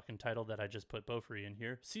giant fucking title that I just put Bofuri in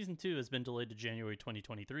here, season 2 has been delayed to January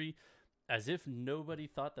 2023. As if nobody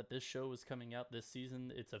thought that this show was coming out this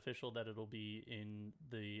season, it's official that it'll be in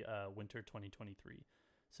the winter 2023.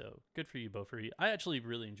 So good for you, Bofuri. I actually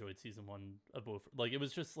really enjoyed season 1 of Bofuri. Like, it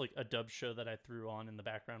was just like a dub show that I threw on in the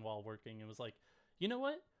background while working. It was like, you know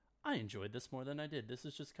what? I enjoyed this more than I did. This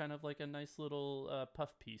is just kind of like a nice little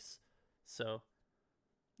puff piece. So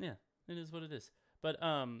yeah, it is what it is. But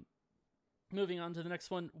moving on to the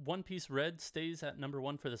next one, One Piece Red stays at number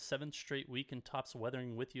 1 for the 7th straight week and tops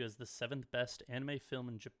Weathering With You as the 7th best anime film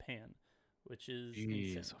in Japan, which is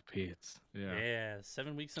insane. Pete. Yeah,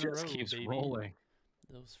 7 weeks in a row, keeps baby. rolling.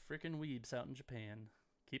 Those freaking weebs out in Japan.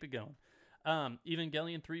 Keep it going.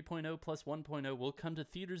 Evangelion 3.0 plus 1.0 will come to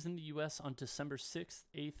theaters in the U.S. on December 6th,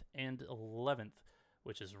 8th, and 11th.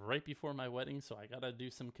 Which is right before my wedding, so I gotta do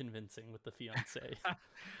some convincing with the fiance.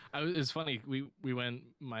 It's funny. We went.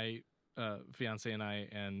 My fiance and I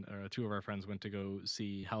and 2 of our friends went to go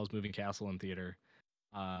see Howl's Moving Castle in theater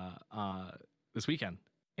this weekend,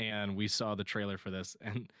 and we saw the trailer for this,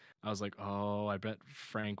 and I was like, "Oh, I bet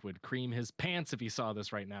Frank would cream his pants if he saw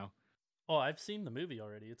this right now." Oh, I've seen the movie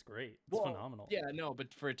already. It's great. It's phenomenal. Yeah, no,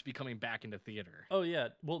 but for it to be coming back into theater. Oh yeah.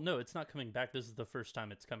 Well, no, it's not coming back. This is the first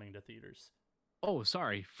time it's coming to theaters. Oh,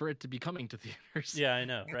 sorry, for it to be coming to theaters. Yeah, I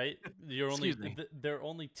know, right? They're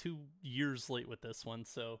only 2 years late with this one,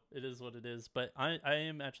 so it is what it is. But I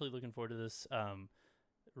am actually looking forward to this.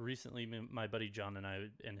 Recently, my buddy John and I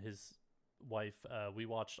and his wife, we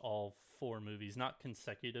watched all 4 movies, not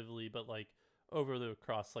consecutively, but like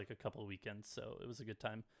across like a couple of weekends. So it was a good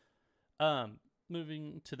time.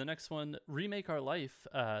 Moving to the next one, Remake Our Life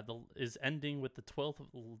is ending with the 12th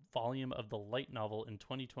volume of the light novel in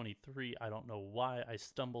 2023. I don't know why I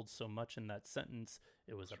stumbled so much in that sentence.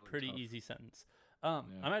 It was a pretty easy sentence. I'm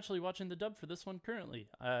actually watching the dub for this one currently.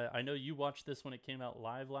 I know you watched this when it came out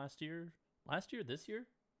live last year. This year?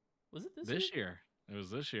 Was it this year? It was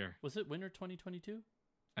this year. Was it winter 2022?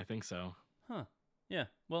 I think so. Huh. Yeah,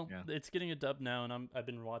 well, it's getting a dub now, and I've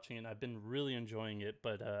been watching it, and I've been really enjoying it,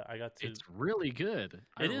 but I got to... It's really good.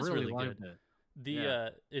 It is really good.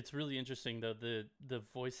 It's really interesting, though. The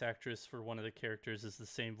voice actress for one of the characters is the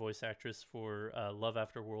same voice actress for Love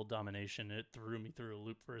After World Domination. It threw me through a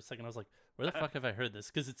loop for a second. I was like, where the fuck have I heard this?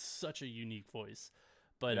 Because it's such a unique voice.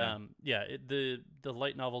 But the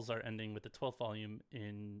light novels are ending with the 12th volume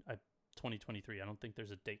in 2023. I don't think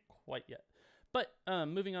there's a date quite yet. But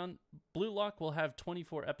moving on, Blue Lock will have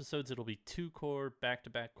 24 episodes. It'll be 2 core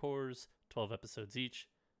back-to-back cores, 12 episodes each.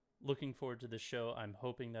 Looking forward to this show. I'm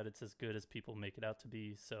hoping that it's as good as people make it out to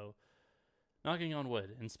be. So, knocking on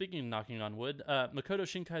wood. And speaking of knocking on wood, Makoto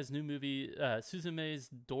Shinkai's new movie, Suzume's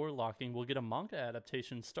Door Locking, will get a manga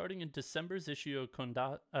adaptation starting in December's issue of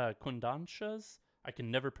Kondansha's, I can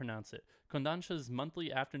never pronounce it, Kondansha's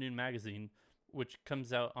monthly afternoon magazine, which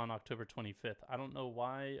comes out on October 25th. I don't know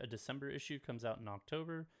why a December issue comes out in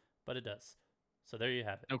October, but it does. So there you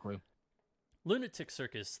have it. No clue. Lunatic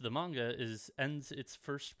Circus, the manga, ends its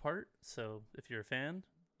first part. So if you're a fan,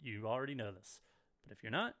 you already know this. But if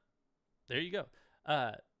you're not, there you go.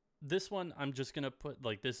 this one, I'm just going to put,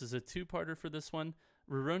 like, this is a two-parter for this one.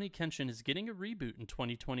 Rurouni Kenshin is getting a reboot in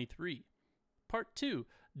 2023. Part 2,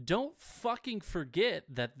 don't fucking forget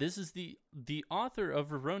that this is the author of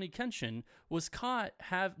Rurouni Kenshin was caught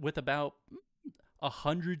with about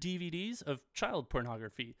 100 DVDs of child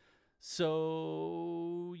pornography.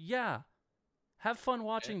 So, yeah. Have fun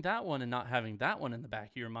watching that one and not having that one in the back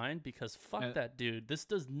of your mind, because fuck that dude. This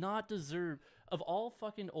does not deserve, of all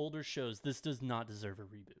fucking older shows, this does not deserve a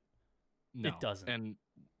reboot. No, it doesn't. And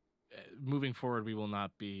moving forward, we will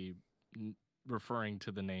not be referring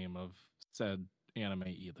to the name of said anime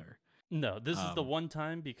either. No, this is the one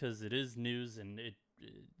time, because it is news and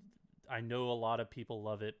I know a lot of people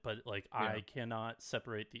love it, but like I cannot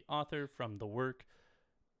separate the author from the work.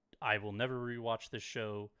 I will never rewatch this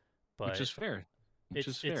show. But which is fair.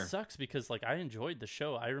 It sucks because like I enjoyed the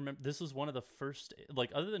show. I remember this was one of the first, like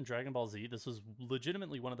other than Dragon Ball Z, this was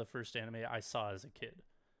legitimately one of the first anime I saw as a kid,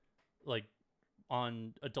 like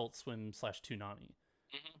on Adult Swim / Toonami,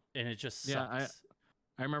 and it just sucks.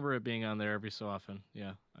 I remember it being on there every so often.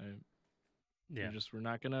 Yeah, we're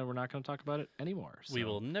not gonna talk about it anymore. So. We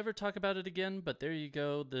will never talk about it again. But there you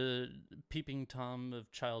go. The Peeping Tom of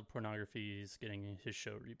child pornography is getting his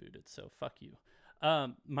show rebooted. So fuck you.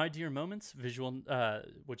 My Dear Moments,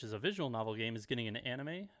 which is a visual novel game, is getting an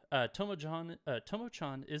anime.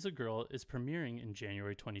 Tomo-chan is a Girl is premiering in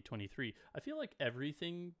January 2023. I feel like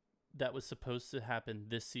everything that was supposed to happen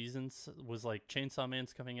this season was like Chainsaw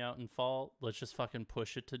Man's coming out in fall. Let's just fucking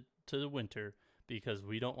push it to the winter because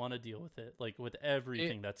we don't want to deal with it. Like with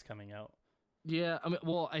everything that's coming out. Yeah, I mean,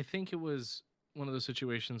 well, I think it was one of those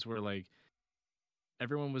situations where like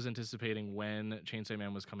everyone was anticipating when Chainsaw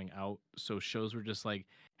Man was coming out, so shows were just like,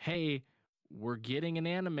 hey, we're getting an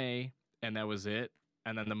anime, and that was it.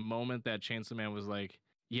 And then the moment that Chainsaw Man was like,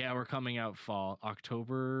 yeah, we're coming out fall,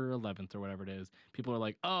 October 11th or whatever it is, people are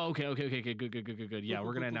like, oh, okay, good. Yeah,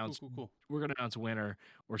 we're gonna announce winter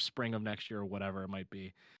or spring of next year or whatever it might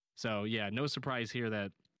be. So yeah, no surprise here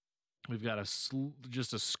that we've got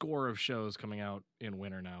just a score of shows coming out in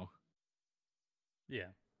winter now. Yeah.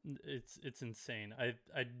 It's insane. I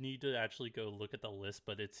need to actually go look at the list,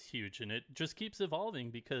 but it's huge and it just keeps evolving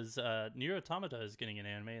because Nier Automata is getting an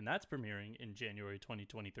anime and that's premiering in January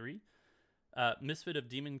 2023. Misfit of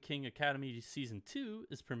Demon King Academy Season 2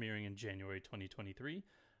 is premiering in January 2023.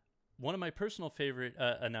 One of my personal favorite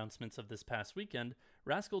announcements of this past weekend,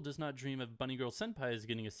 Rascal Does Not Dream of Bunny Girl Senpai is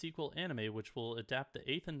getting a sequel anime which will adapt the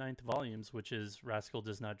 8th and 9th volumes, which is Rascal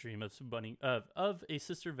Does Not Dream of a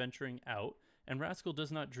sister venturing out, and Rascal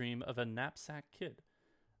Does Not Dream of a Knapsack Kid.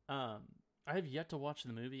 I have yet to watch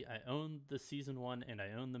the movie. I own the season 1 and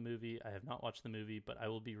I own the movie. I have not watched the movie, but I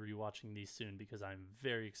will be rewatching these soon because I'm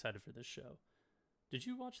very excited for this show. Did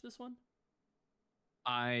you watch this one?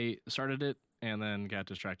 I started it and then got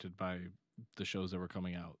distracted by the shows that were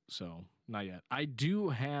coming out, so not yet. I do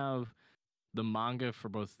have the manga for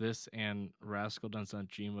both this and Rascal Does Not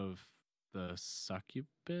Dream of the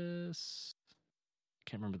Succubus.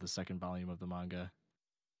 Can't remember the second volume of the manga.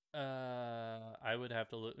 I would have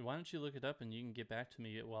to look. Why don't you look it up and you can get back to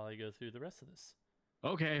me while I go through the rest of this?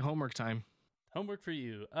 Okay, homework time. Homework for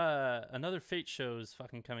you. Another Fate show is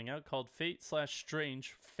fucking coming out called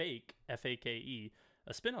Fate/Strange Fake, F-A-K-E.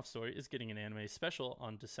 A spin-off story is getting an anime special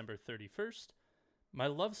on December 31st. My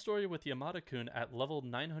Love Story with Yamada-kun at level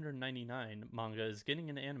 999 manga is getting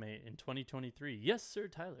an anime in 2023. Yes, sir,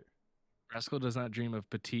 Tyler. Rascal Does Not Dream of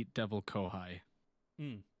Petite Devil Kohai.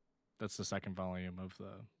 That's the second volume of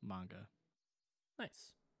the manga.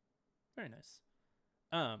 Nice. Very nice.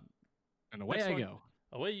 And away I go.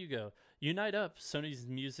 Away you go. Unite Up, Sony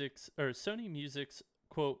Music's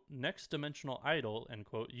quote Next Dimensional Idol end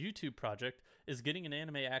quote YouTube project is getting an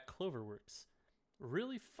anime at Cloverworks.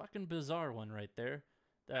 Really fucking bizarre one right there.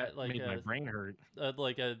 That like made my brain hurt.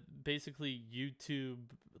 Like a basically YouTube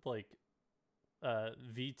like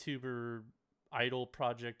VTuber idol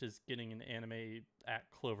project is getting an anime at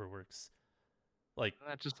Cloverworks. Like isn't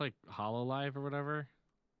that just like Hololive or whatever?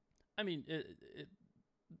 I mean,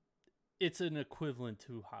 it's an equivalent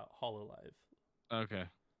to Hololive. Okay.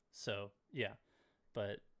 So yeah,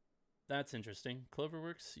 but that's interesting.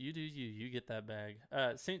 Cloverworks, you do you get that bag.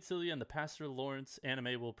 Saint Celia and the Pastor Lawrence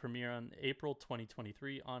anime will premiere on April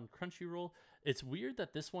 2023 on Crunchyroll. It's weird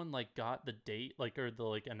that this one like got the date or the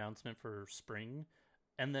like announcement for spring,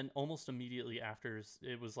 and then almost immediately after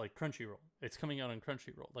it was like Crunchyroll. It's coming out on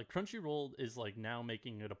Crunchyroll. Like Crunchyroll is like now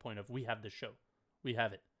making it a point of we have this show, we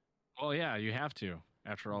have it. Well, yeah, you have to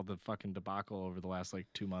after all the fucking debacle over the last like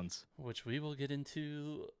 2 months, which we will get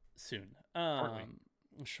into soon.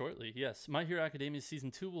 Shortly, yes. My Hero Academia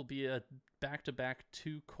Season 2 will be a back-to-back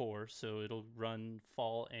 2-core, so it'll run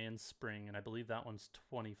fall and spring, and I believe that one's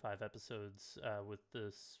 25 episodes, with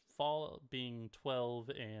this fall being 12,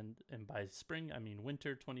 and by spring, I mean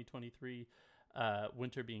winter 2023,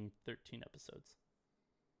 winter being 13 episodes.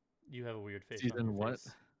 You have a weird face on your Season what?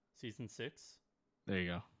 face. Season 6? There you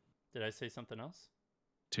go. Did I say something else?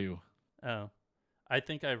 2. Oh. I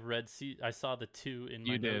think I read, I saw the 2 in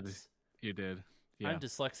my notes. You did. Yeah. I'm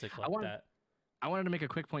dyslexic like that. I wanted to make a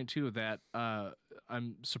quick point too that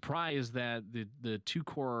I'm surprised that the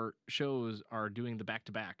 2-core shows are doing the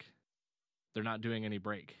back-to-back. They're not doing any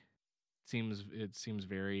break. It seems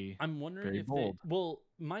very. I'm wondering very if bold.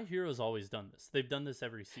 My Hero's always done this. They've done this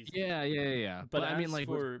every season. Yeah. But I mean, like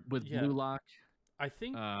with Blue Lock. I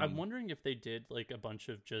think I'm wondering if they did like a bunch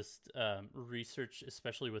of just research,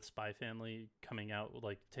 especially with Spy Family coming out,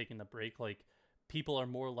 like taking the break. Like people are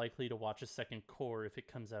more likely to watch a second core if it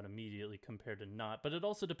comes out immediately compared to not. But it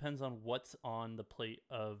also depends on what's on the plate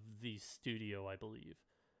of the studio, I believe.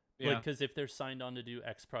 Yeah. Like, because if they're signed on to do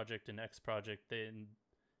X Project and X Project, then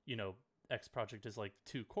X Project is like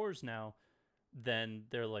 2 cores now. Then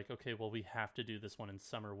they're like, okay, well, we have to do this one in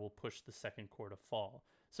summer. We'll push the second core to fall.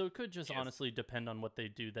 So it could just honestly depend on what they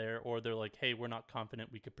do there, or they're like, hey, we're not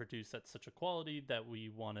confident we could produce at such a quality that we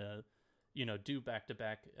want to, do back to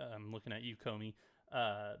back. I'm looking at you, Comey.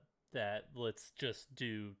 That let's just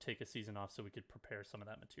take a season off so we could prepare some of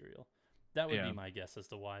that material. That would be my guess as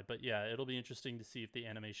to why. But yeah, it'll be interesting to see if the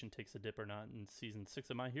animation takes a dip or not in season 6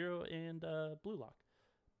 of My Hero and Blue Lock.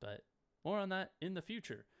 But more on that in the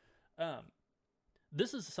future.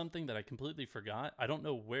 This is something that I completely forgot. I don't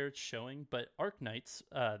know where it's showing, but Arknights,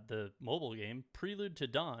 the mobile game, Prelude to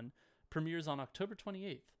Dawn, premieres on October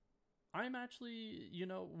 28th. I'm actually,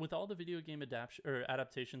 with all the video game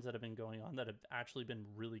adaptations that have been going on that have actually been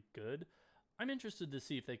really good, I'm interested to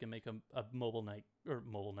see if they can make a mobile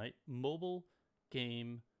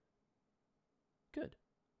game good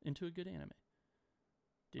into a good anime.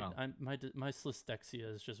 Dude, Oh. my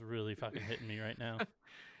dyslexia is just really fucking hitting me right now.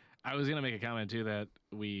 I was gonna make a comment too that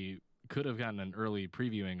we could have gotten an early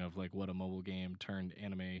previewing of like what a mobile game turned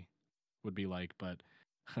anime would be like, but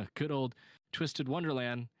good old Twisted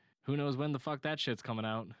Wonderland. Who knows when the fuck that shit's coming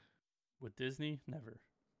out? With Disney, never.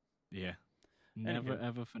 Yeah,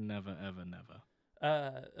 Anywho. never.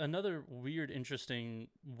 Another weird, interesting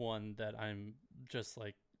one that I'm just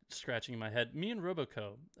like scratching my head. Me and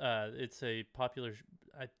Roboco. It's a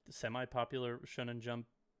semi-popular Shonen Jump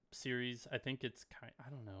series. I think it's I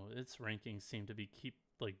don't know. Its rankings seem to keep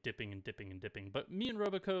like dipping and dipping and dipping. But Me and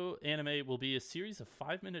Roboco anime will be a series of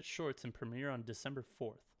 5-minute shorts and premiere on December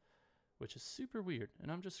 4th, which is super weird.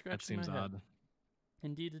 And I'm just scratching my head. That seems odd.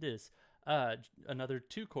 Indeed, it is. Another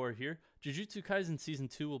 2-core here. Jujutsu Kaisen Season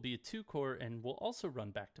 2 will be a 2-core and will also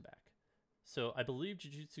run back-to-back. So I believe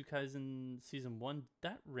Jujutsu Kaisen Season 1,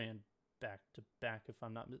 that ran back-to-back if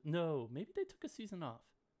I'm not... No, maybe they took a season off.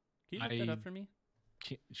 Can you look that up for me?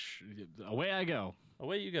 Away I go.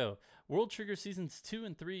 Away you go. World Trigger Seasons 2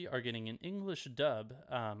 and 3 are getting an English dub.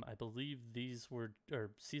 I believe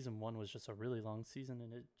Season 1 was just a really long season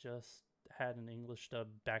and it just had an English dub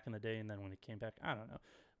back in the day, and then when it came back, I don't know.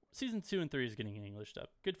 Season 2 and 3 is getting an English dub.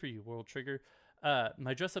 Good for you, World Trigger.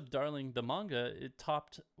 My Dress Up Darling, the manga, it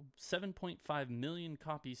topped 7.5 million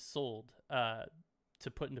copies sold. To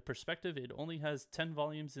put into perspective, it only has 10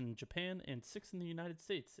 volumes in Japan and 6 in the United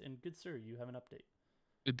States. And good sir, you have an update.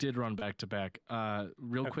 It did run back to back.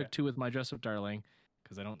 Real quick too with My Dress Up Darling,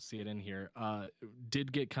 because I don't see it in here.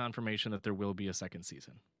 Did get confirmation that there will be a second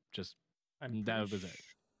season. That was it.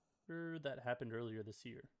 Sure that happened earlier this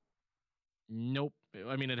year. Nope.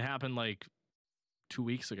 I mean, it happened like 2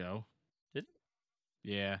 weeks ago. Did it?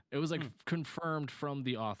 Yeah. It was like confirmed from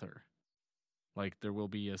the author. Like there will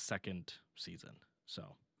be a second season.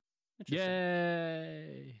 So,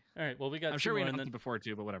 yay! All right. Well, we got. I'm sure we announced it before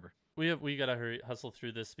too, but whatever. We gotta hustle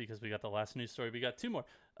through this because we got the last news story. We got 2 more.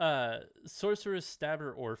 Sorceress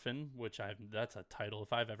Stabber Orphan, which that's a title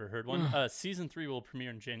if I've ever heard one. Season 3 will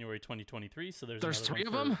premiere in January 2023. So there's 3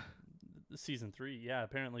 of them. Season 3, yeah.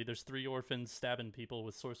 Apparently, there's 3 orphans stabbing people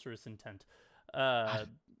with sorceress intent.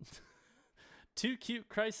 Too Cute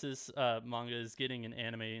Crisis manga is getting an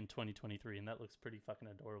anime in 2023, and that looks pretty fucking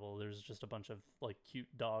adorable. There's just a bunch of like cute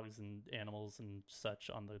dogs and animals and such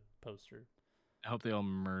on the poster. I hope they all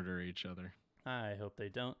murder each other. I hope they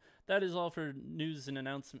don't. That is all for news and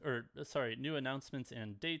new announcements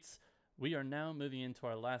and dates. We are now moving into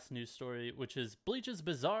our last news story, which is Bleach's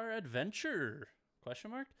Bizarre Adventure? ?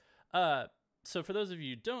 So for those of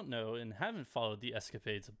you who don't know and haven't followed the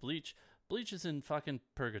escapades of Bleach is in fucking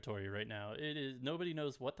purgatory right now. It is, nobody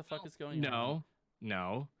knows what the fuck is going on. No,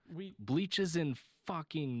 No. We Bleach is in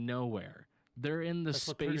fucking nowhere. They're in the That's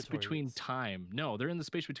what space Purgatory between is. time. No, they're in the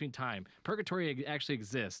space between time. Purgatory actually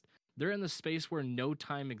exists. They're in the space where no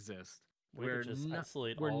time exists. way to Where just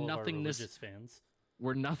isolate where all of our nothingness religious fans.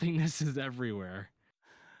 where nothingness is everywhere.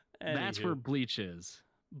 That's where Anywho, Bleach is.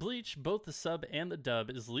 Bleach, both the sub and the dub,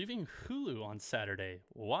 is leaving Hulu on Saturday.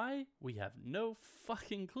 Why? We have no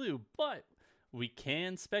fucking clue, but we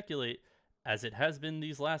can speculate, as it has been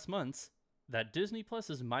these last months, that Disney Plus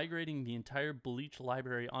is migrating the entire Bleach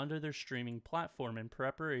library onto their streaming platform in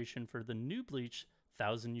preparation for the new Bleach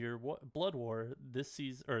Thousand-Year Blood War this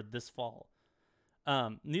season or this fall.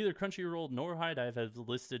 Neither Crunchyroll nor HIDIVE have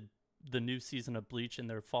listed the new season of Bleach in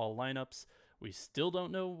their fall lineups. We still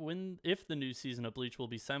don't know if the new season of Bleach will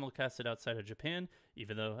be simulcasted outside of Japan,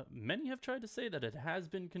 even though many have tried to say that it has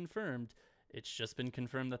been confirmed. It's just been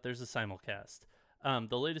confirmed that there's a simulcast.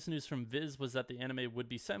 The latest news from Viz was that the anime would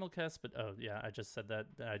be simulcast, but oh yeah, I just said that.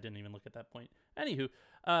 I didn't even look at that point. Anywho,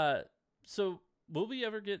 so will we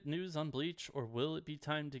ever get news on Bleach, or will it be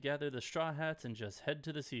time to gather the straw hats and just head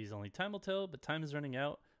to the seas? Only time will tell, but time is running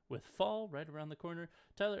out with fall right around the corner.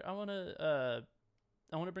 Tyler, I want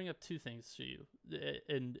to bring up two things to you,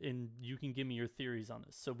 and you can give me your theories on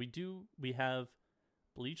this. So we have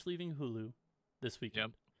Bleach leaving Hulu this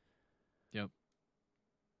weekend. Yep.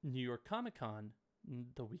 New York Comic Con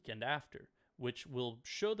the weekend after, which will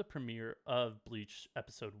show the premiere of Bleach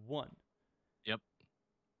episode 1. Yep.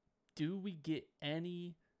 Do we get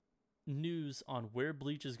any news on where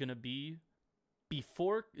Bleach is going to be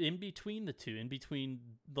in between the two, in between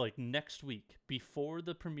like next week, before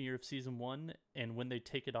the premiere of season 1 and when they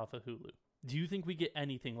take it off of Hulu? Do you think we get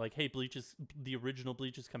anything like, hey, the original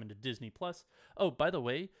Bleach is coming to Disney Plus? Oh, by the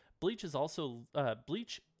way, Bleach is also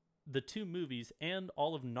Bleach, the 2 movies, and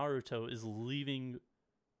all of Naruto is leaving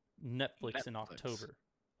Netflix in October.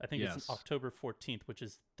 I think it's October 14th, which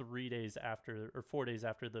is 4 days after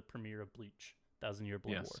the premiere of Bleach, Thousand-Year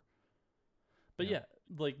Blood War. But yeah,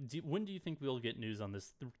 like, when do you think we'll get news on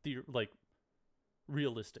this? Like,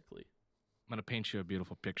 realistically, I'm gonna paint you a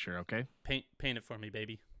beautiful picture, okay? Paint it for me,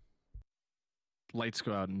 baby. Lights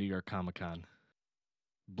go out in New York Comic Con.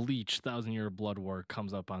 Bleach, Thousand-Year Blood War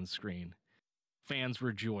comes up on screen. Fans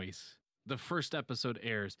rejoice. The first episode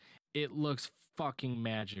airs. It looks fucking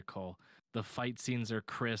magical. The fight scenes are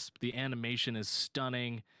crisp. The animation is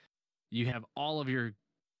stunning. You have all of your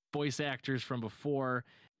voice actors from before.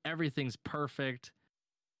 Everything's perfect.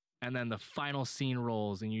 And then the final scene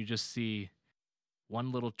rolls, and you just see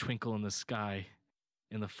one little twinkle in the sky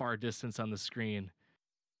in the far distance on the screen.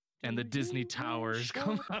 And the Disney towers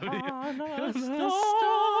come out.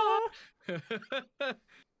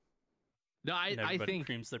 No, I think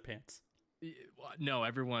creams their pants. No,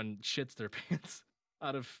 everyone shits their pants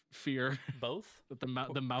out of fear. Both? That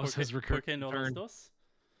the mouse has returned.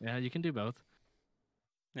 Yeah, you can do both.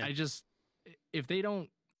 Yeah. If they don't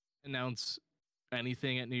announce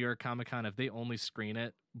anything at New York Comic Con, if they only screen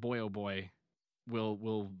it, boy oh boy,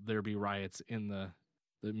 will there be riots in the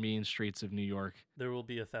mean streets of New York. There will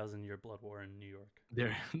be a 1,000-year blood war in New York.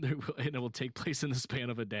 There will, and it will take place in the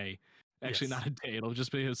span of a day. Actually, not a day. It'll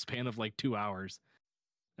just be a span of like 2 hours.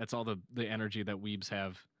 That's all the energy that weebs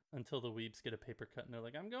have. Until the weebs get a paper cut and they're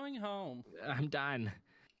like, I'm going home. I'm done.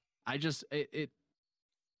 I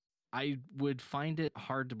would find it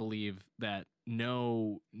hard to believe that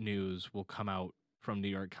no news will come out from New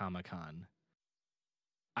York Comic Con.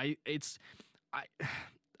 I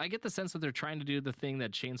get the sense that they're trying to do the thing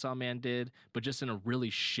that Chainsaw Man did, but just in a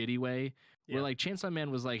really shitty way. Yeah. Where like Chainsaw Man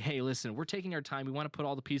was like, hey, listen, we're taking our time. We want to put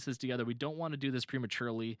all the pieces together. We don't want to do this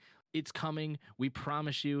prematurely. It's coming. We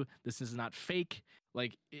promise you this is not fake.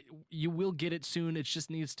 Like, you will get it soon. It just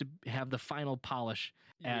needs to have the final polish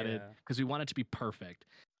added because we want it to be perfect.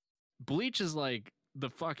 Bleach is like the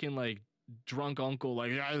fucking like drunk uncle.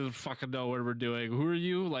 Like, I don't fucking know what we're doing. Who are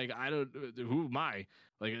you? Like, who am I?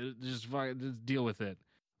 Like, just deal with it.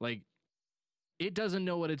 Like, it doesn't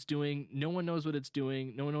know what it's doing. No one knows what it's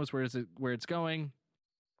doing. No one knows where it's going.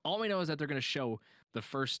 All we know is that they're going to show the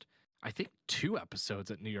first, I think, 2 episodes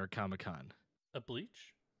at New York Comic Con. A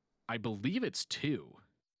Bleach? I believe it's 2.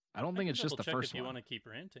 I don't think it's just the first if you one. Want to keep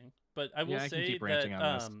ranting, but I will say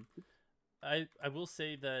that I will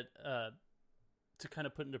say that to kind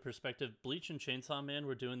of put into perspective, Bleach and Chainsaw Man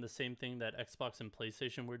were doing the same thing that Xbox and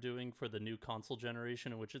PlayStation were doing for the new console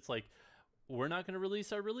generation, in which it's like, we're not going to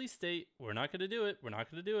release our release date. We're not going to do it. We're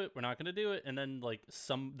not going to do it. We're not going to do it. And then like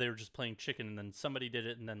they were just playing chicken, and then somebody did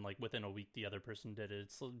it, and then like within a week the other person did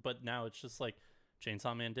it. But now it's just like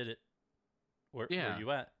Chainsaw Man did it. Where are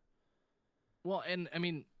you at? Well, and I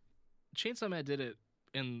mean, Chainsaw Man did it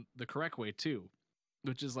in the correct way too,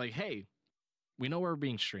 which is like, hey, We know we're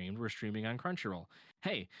being streamed. We're streaming on Crunchyroll.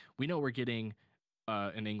 Hey, we know we're getting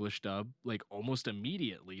an English dub like almost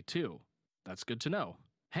immediately too. That's good to know.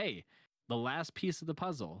 Hey, the last piece of the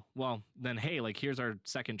puzzle. Well, then hey, like here's our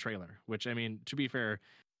second trailer, which I mean, to be fair,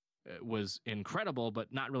 was incredible,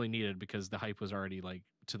 but not really needed because the hype was already like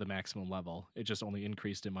to the maximum level. It just only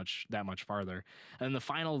increased it that much farther. And the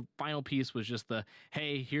final piece was just the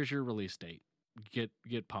hey, here's your release date. Get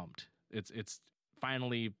pumped. It's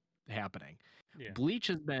finally happening. Yeah. Bleach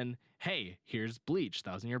has been, hey, here's Bleach,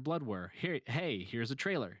 1,000 Year Blood War. Here, hey, here's a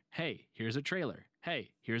trailer. Hey, here's a trailer.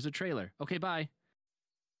 Hey, here's a trailer. Okay, bye.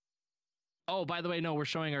 Oh, by the way, no, we're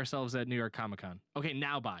showing ourselves at New York Comic Con. Okay,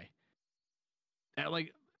 now bye.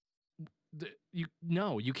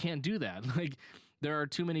 You can't do that. Like, there are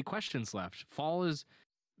too many questions left. Fall is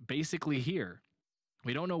basically here.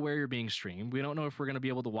 We don't know where you're being streamed. We don't know if we're going to be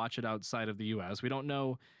able to watch it outside of the US. We don't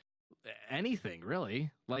know anything really.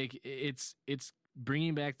 Like it's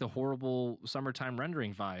bringing back the horrible summertime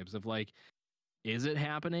rendering vibes of like, is it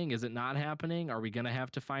happening? Is it not happening? Are we going to have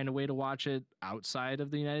to find a way to watch it outside of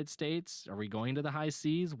the United States? Are we going to the high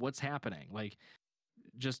seas? What's happening? Like,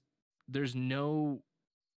 just there's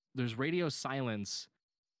radio silence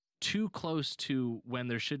too close to when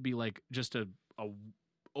there should be like just a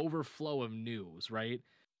overflow of news, right?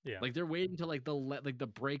 Yeah. Like they're waiting to like the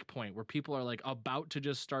break point where people are like about to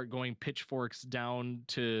just start going pitchforks down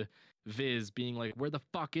to Viz being like, where the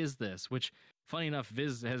fuck is this? Which funny enough,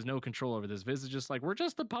 Viz has no control over this. Viz is just like, we're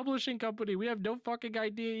just the publishing company. We have no fucking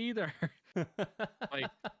idea either. Like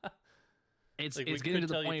it's like, it's we getting could to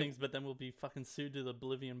the tell point. you things, but then we'll be fucking sued to the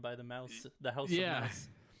oblivion by the mouse, the house Yeah. of mouse.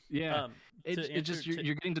 Yeah. To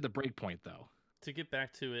You're getting to the break point though. To get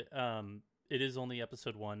back to it, it is only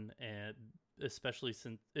episode 1, and especially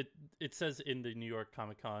since it says in the New York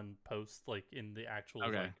Comic Con post, like in the actual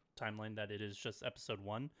like, timeline, that it is just episode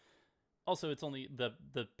 1. Also, it's only the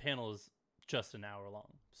panel is just an hour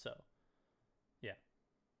long, so yeah.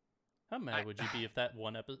 How mad would you be if that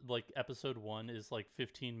one episode 1 is like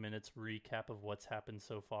 15 minutes recap of what's happened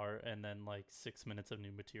so far, and then like 6 minutes of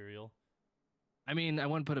new material? I mean, I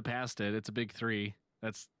wouldn't put it past it. It's a big 3.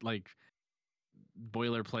 That's like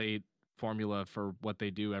boilerplate formula for what they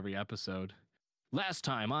do every episode. Last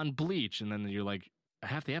time on Bleach, and then you're like,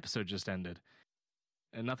 half the episode just ended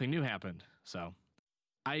and nothing new happened. So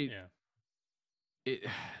it's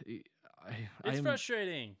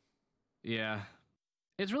frustrating. Yeah,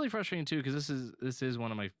 it's really frustrating too, because this is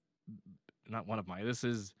one of my, this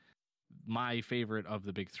is my favorite of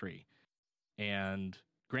the big 3. And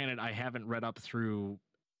granted, I haven't read up through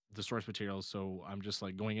the source materials, so I'm just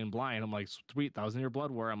like going in blind. I'm like, sweet, 1,000 Year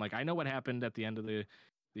Blood War. I'm like, I know what happened at the end of the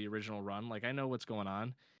original run. Like, I know what's going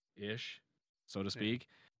on, ish, so to speak.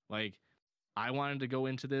 Yeah. Like, I wanted to go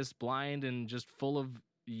into this blind and just full of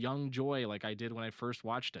young joy, like I did when I first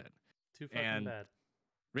watched it. Too fucking bad.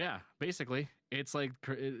 Yeah, basically, it's like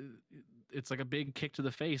a big kick to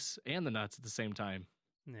the face and the nuts at the same time.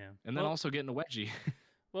 Yeah, and then also getting a wedgie.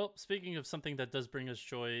 Well, speaking of something that does bring us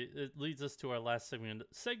joy, it leads us to our last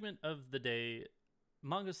segment of the day,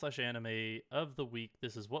 manga/anime of the week.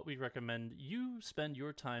 This is what we recommend you spend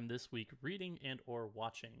your time this week reading and or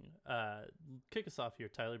watching. Kick us off here,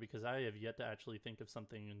 Tyler, because I have yet to actually think of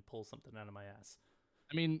something and pull something out of my ass.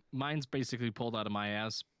 I mean, mine's basically pulled out of my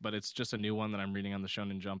ass, but it's just a new one that I'm reading on the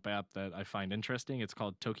Shonen Jump app that I find interesting. It's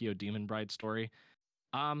called Tokyo Demon Bride Story.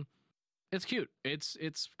 It's cute. It's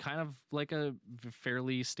kind of like a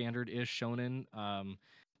fairly standard-ish shonen.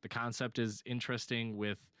 The concept is interesting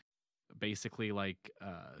with basically like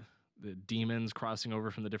the demons crossing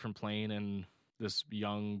over from the different plane, and this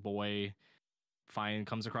young boy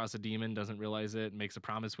comes across a demon, doesn't realize it, makes a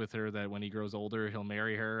promise with her that when he grows older, he'll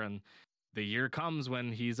marry her. And the year comes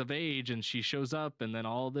when he's of age, and she shows up, and then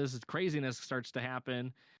all this craziness starts to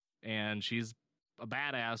happen, and she's a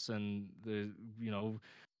badass, and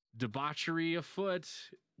debauchery afoot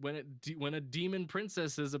when a demon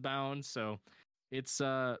princess is abound. So it's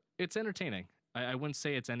entertaining. I wouldn't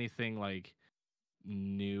say it's anything like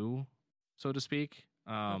new, so to speak.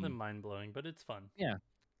 Nothing mind blowing, but it's fun. Yeah.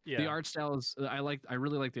 The art style is I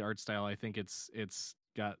really like the art style. I think it's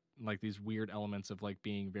got like these weird elements of like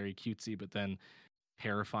being very cutesy, but then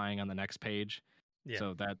terrifying on the next page. Yeah.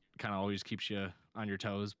 So that kind of always keeps you on your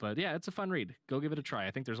toes. But yeah, it's a fun read. Go give it a try.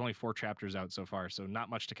 I think there's only 4 chapters out so far, so not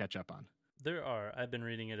much to catch up on. There are. I've been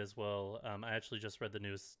reading it as well. I actually just read the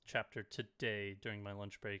newest chapter today during my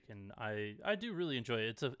lunch break, and I do really enjoy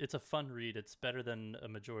it. It's a fun read. It's better than a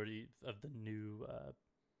majority of the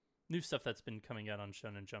new stuff that's been coming out on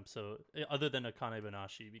Shonen Jump. So other than Akane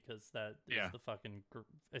Banashi, because that is the fucking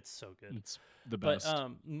it's so good. It's the best.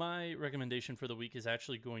 But my recommendation for the week is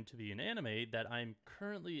actually going to be an anime that I'm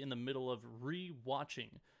currently in the middle of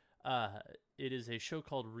re-watching. It is a show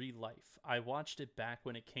called Re-Life. I watched it back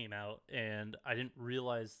when it came out, and I didn't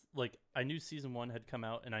realize, like, I knew season 1 had come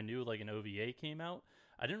out, and I knew like an OVA came out.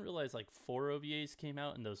 I didn't realize like 4 OVAs came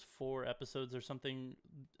out, and those 4 episodes or something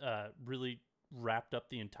really wrapped up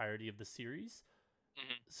the entirety of the series,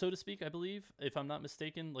 so to speak. I believe, if I'm not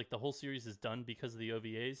mistaken, like the whole series is done because of the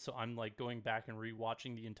OVAs. So I'm like going back and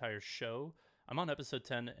rewatching the entire show. I'm on episode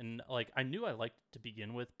 10, and like I knew I liked it to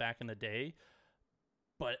begin with back in the day,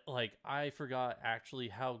 but like I forgot actually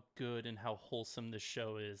how good and how wholesome this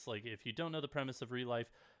show is. Like, if you don't know the premise of Re-Life,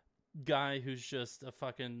 guy who's just a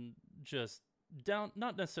fucking just down,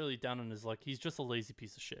 not necessarily down on his luck, he's just a lazy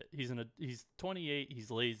piece of shit. He's 28, he's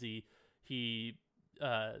lazy. He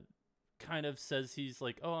kind of says he's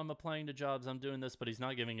like, oh, I'm applying to jobs, I'm doing this, but he's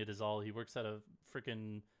not giving it his all. He works at a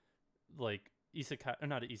freaking like isekai, or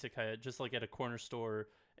not an isekai, just like at a corner store,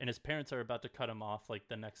 and his parents are about to cut him off like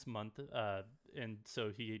the next month, and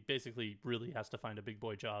so he basically really has to find a big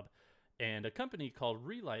boy job. And a company called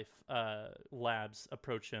Re-Life Labs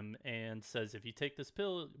approach him and says, if you take this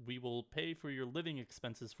pill, we will pay for your living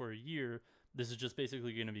expenses for a year. This is just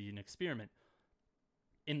basically going to be an experiment.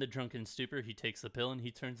 In the drunken stupor, he takes the pill and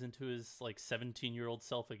he turns into his like 17-year-old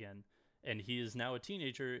self again. And he is now a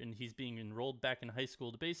teenager, and he's being enrolled back in high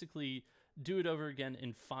school to basically do it over again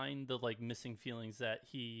and find the like missing feelings that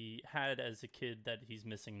he had as a kid that he's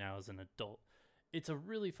missing now as an adult. It's a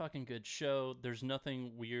really fucking good show. There's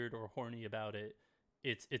nothing weird or horny about it.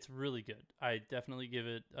 It's really good. I definitely give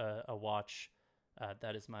it a watch.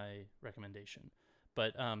 That is my recommendation.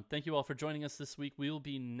 But thank you all for joining us this week. We will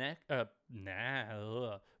be we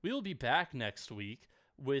will be back next week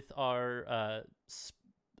with our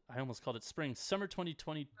I almost called it summer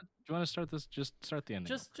 2020. Do you want to start this? Just start the ending.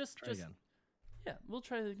 Just again. Yeah, we'll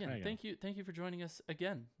try it again. Thank you for joining us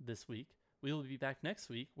again this week. We will be back next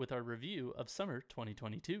week with our review of summer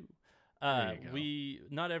 2022.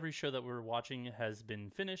 Not every show that we're watching has been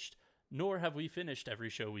finished, nor have we finished every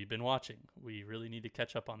show we've been watching. We really need to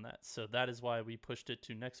catch up on that. So that is why we pushed it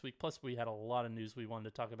to next week. Plus, we had a lot of news we wanted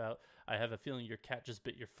to talk about. I have a feeling your cat just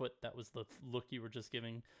bit your foot. That was the look you were just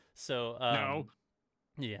giving. So no.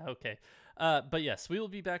 Yeah, okay. But yes, we will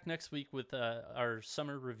be back next week with our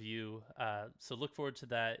summer review. So look forward to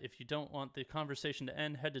that. If you don't want the conversation to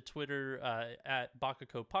end, head to Twitter at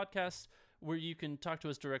Bakako Podcast, where you can talk to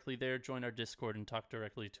us directly there. Join our Discord and talk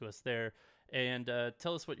directly to us there. And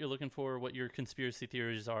tell us what you're looking for, what your conspiracy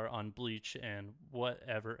theories are on Bleach, and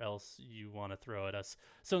whatever else you want to throw at us.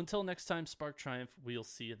 So until next time, Spark Triumph. We'll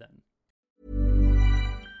see you then.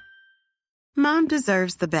 Mom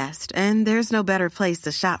deserves the best, and there's no better place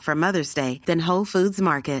to shop for Mother's Day than Whole Foods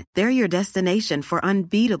Market. They're your destination for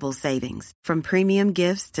unbeatable savings, from premium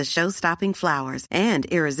gifts to show-stopping flowers and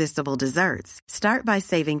irresistible desserts. Start by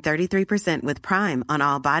saving 33% with Prime on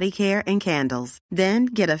all body care and candles. Then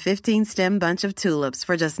get a 15-stem bunch of tulips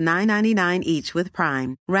for just $9.99 each with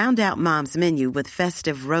Prime. Round out Mom's menu with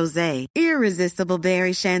festive rosé, irresistible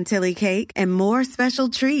berry chantilly cake, and more special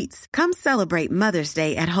treats. Come celebrate Mother's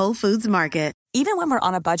Day at Whole Foods Market. Even when we're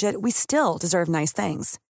on a budget, we still deserve nice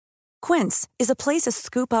things. Quince is a place to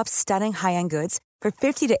scoop up stunning high-end goods for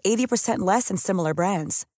 50 to 80% less than similar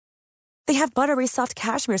brands. They have buttery soft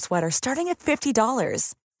cashmere sweaters starting at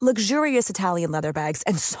 $50, luxurious Italian leather bags,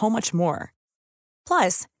 and so much more.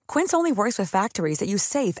 Plus, Quince only works with factories that use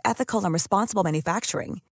safe, ethical, and responsible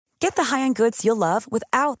manufacturing. Get the high-end goods you'll love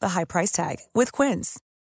without the high price tag with Quince.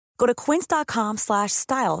 Go to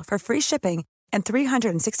quince.com/style for free shipping and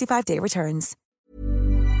 365-day returns.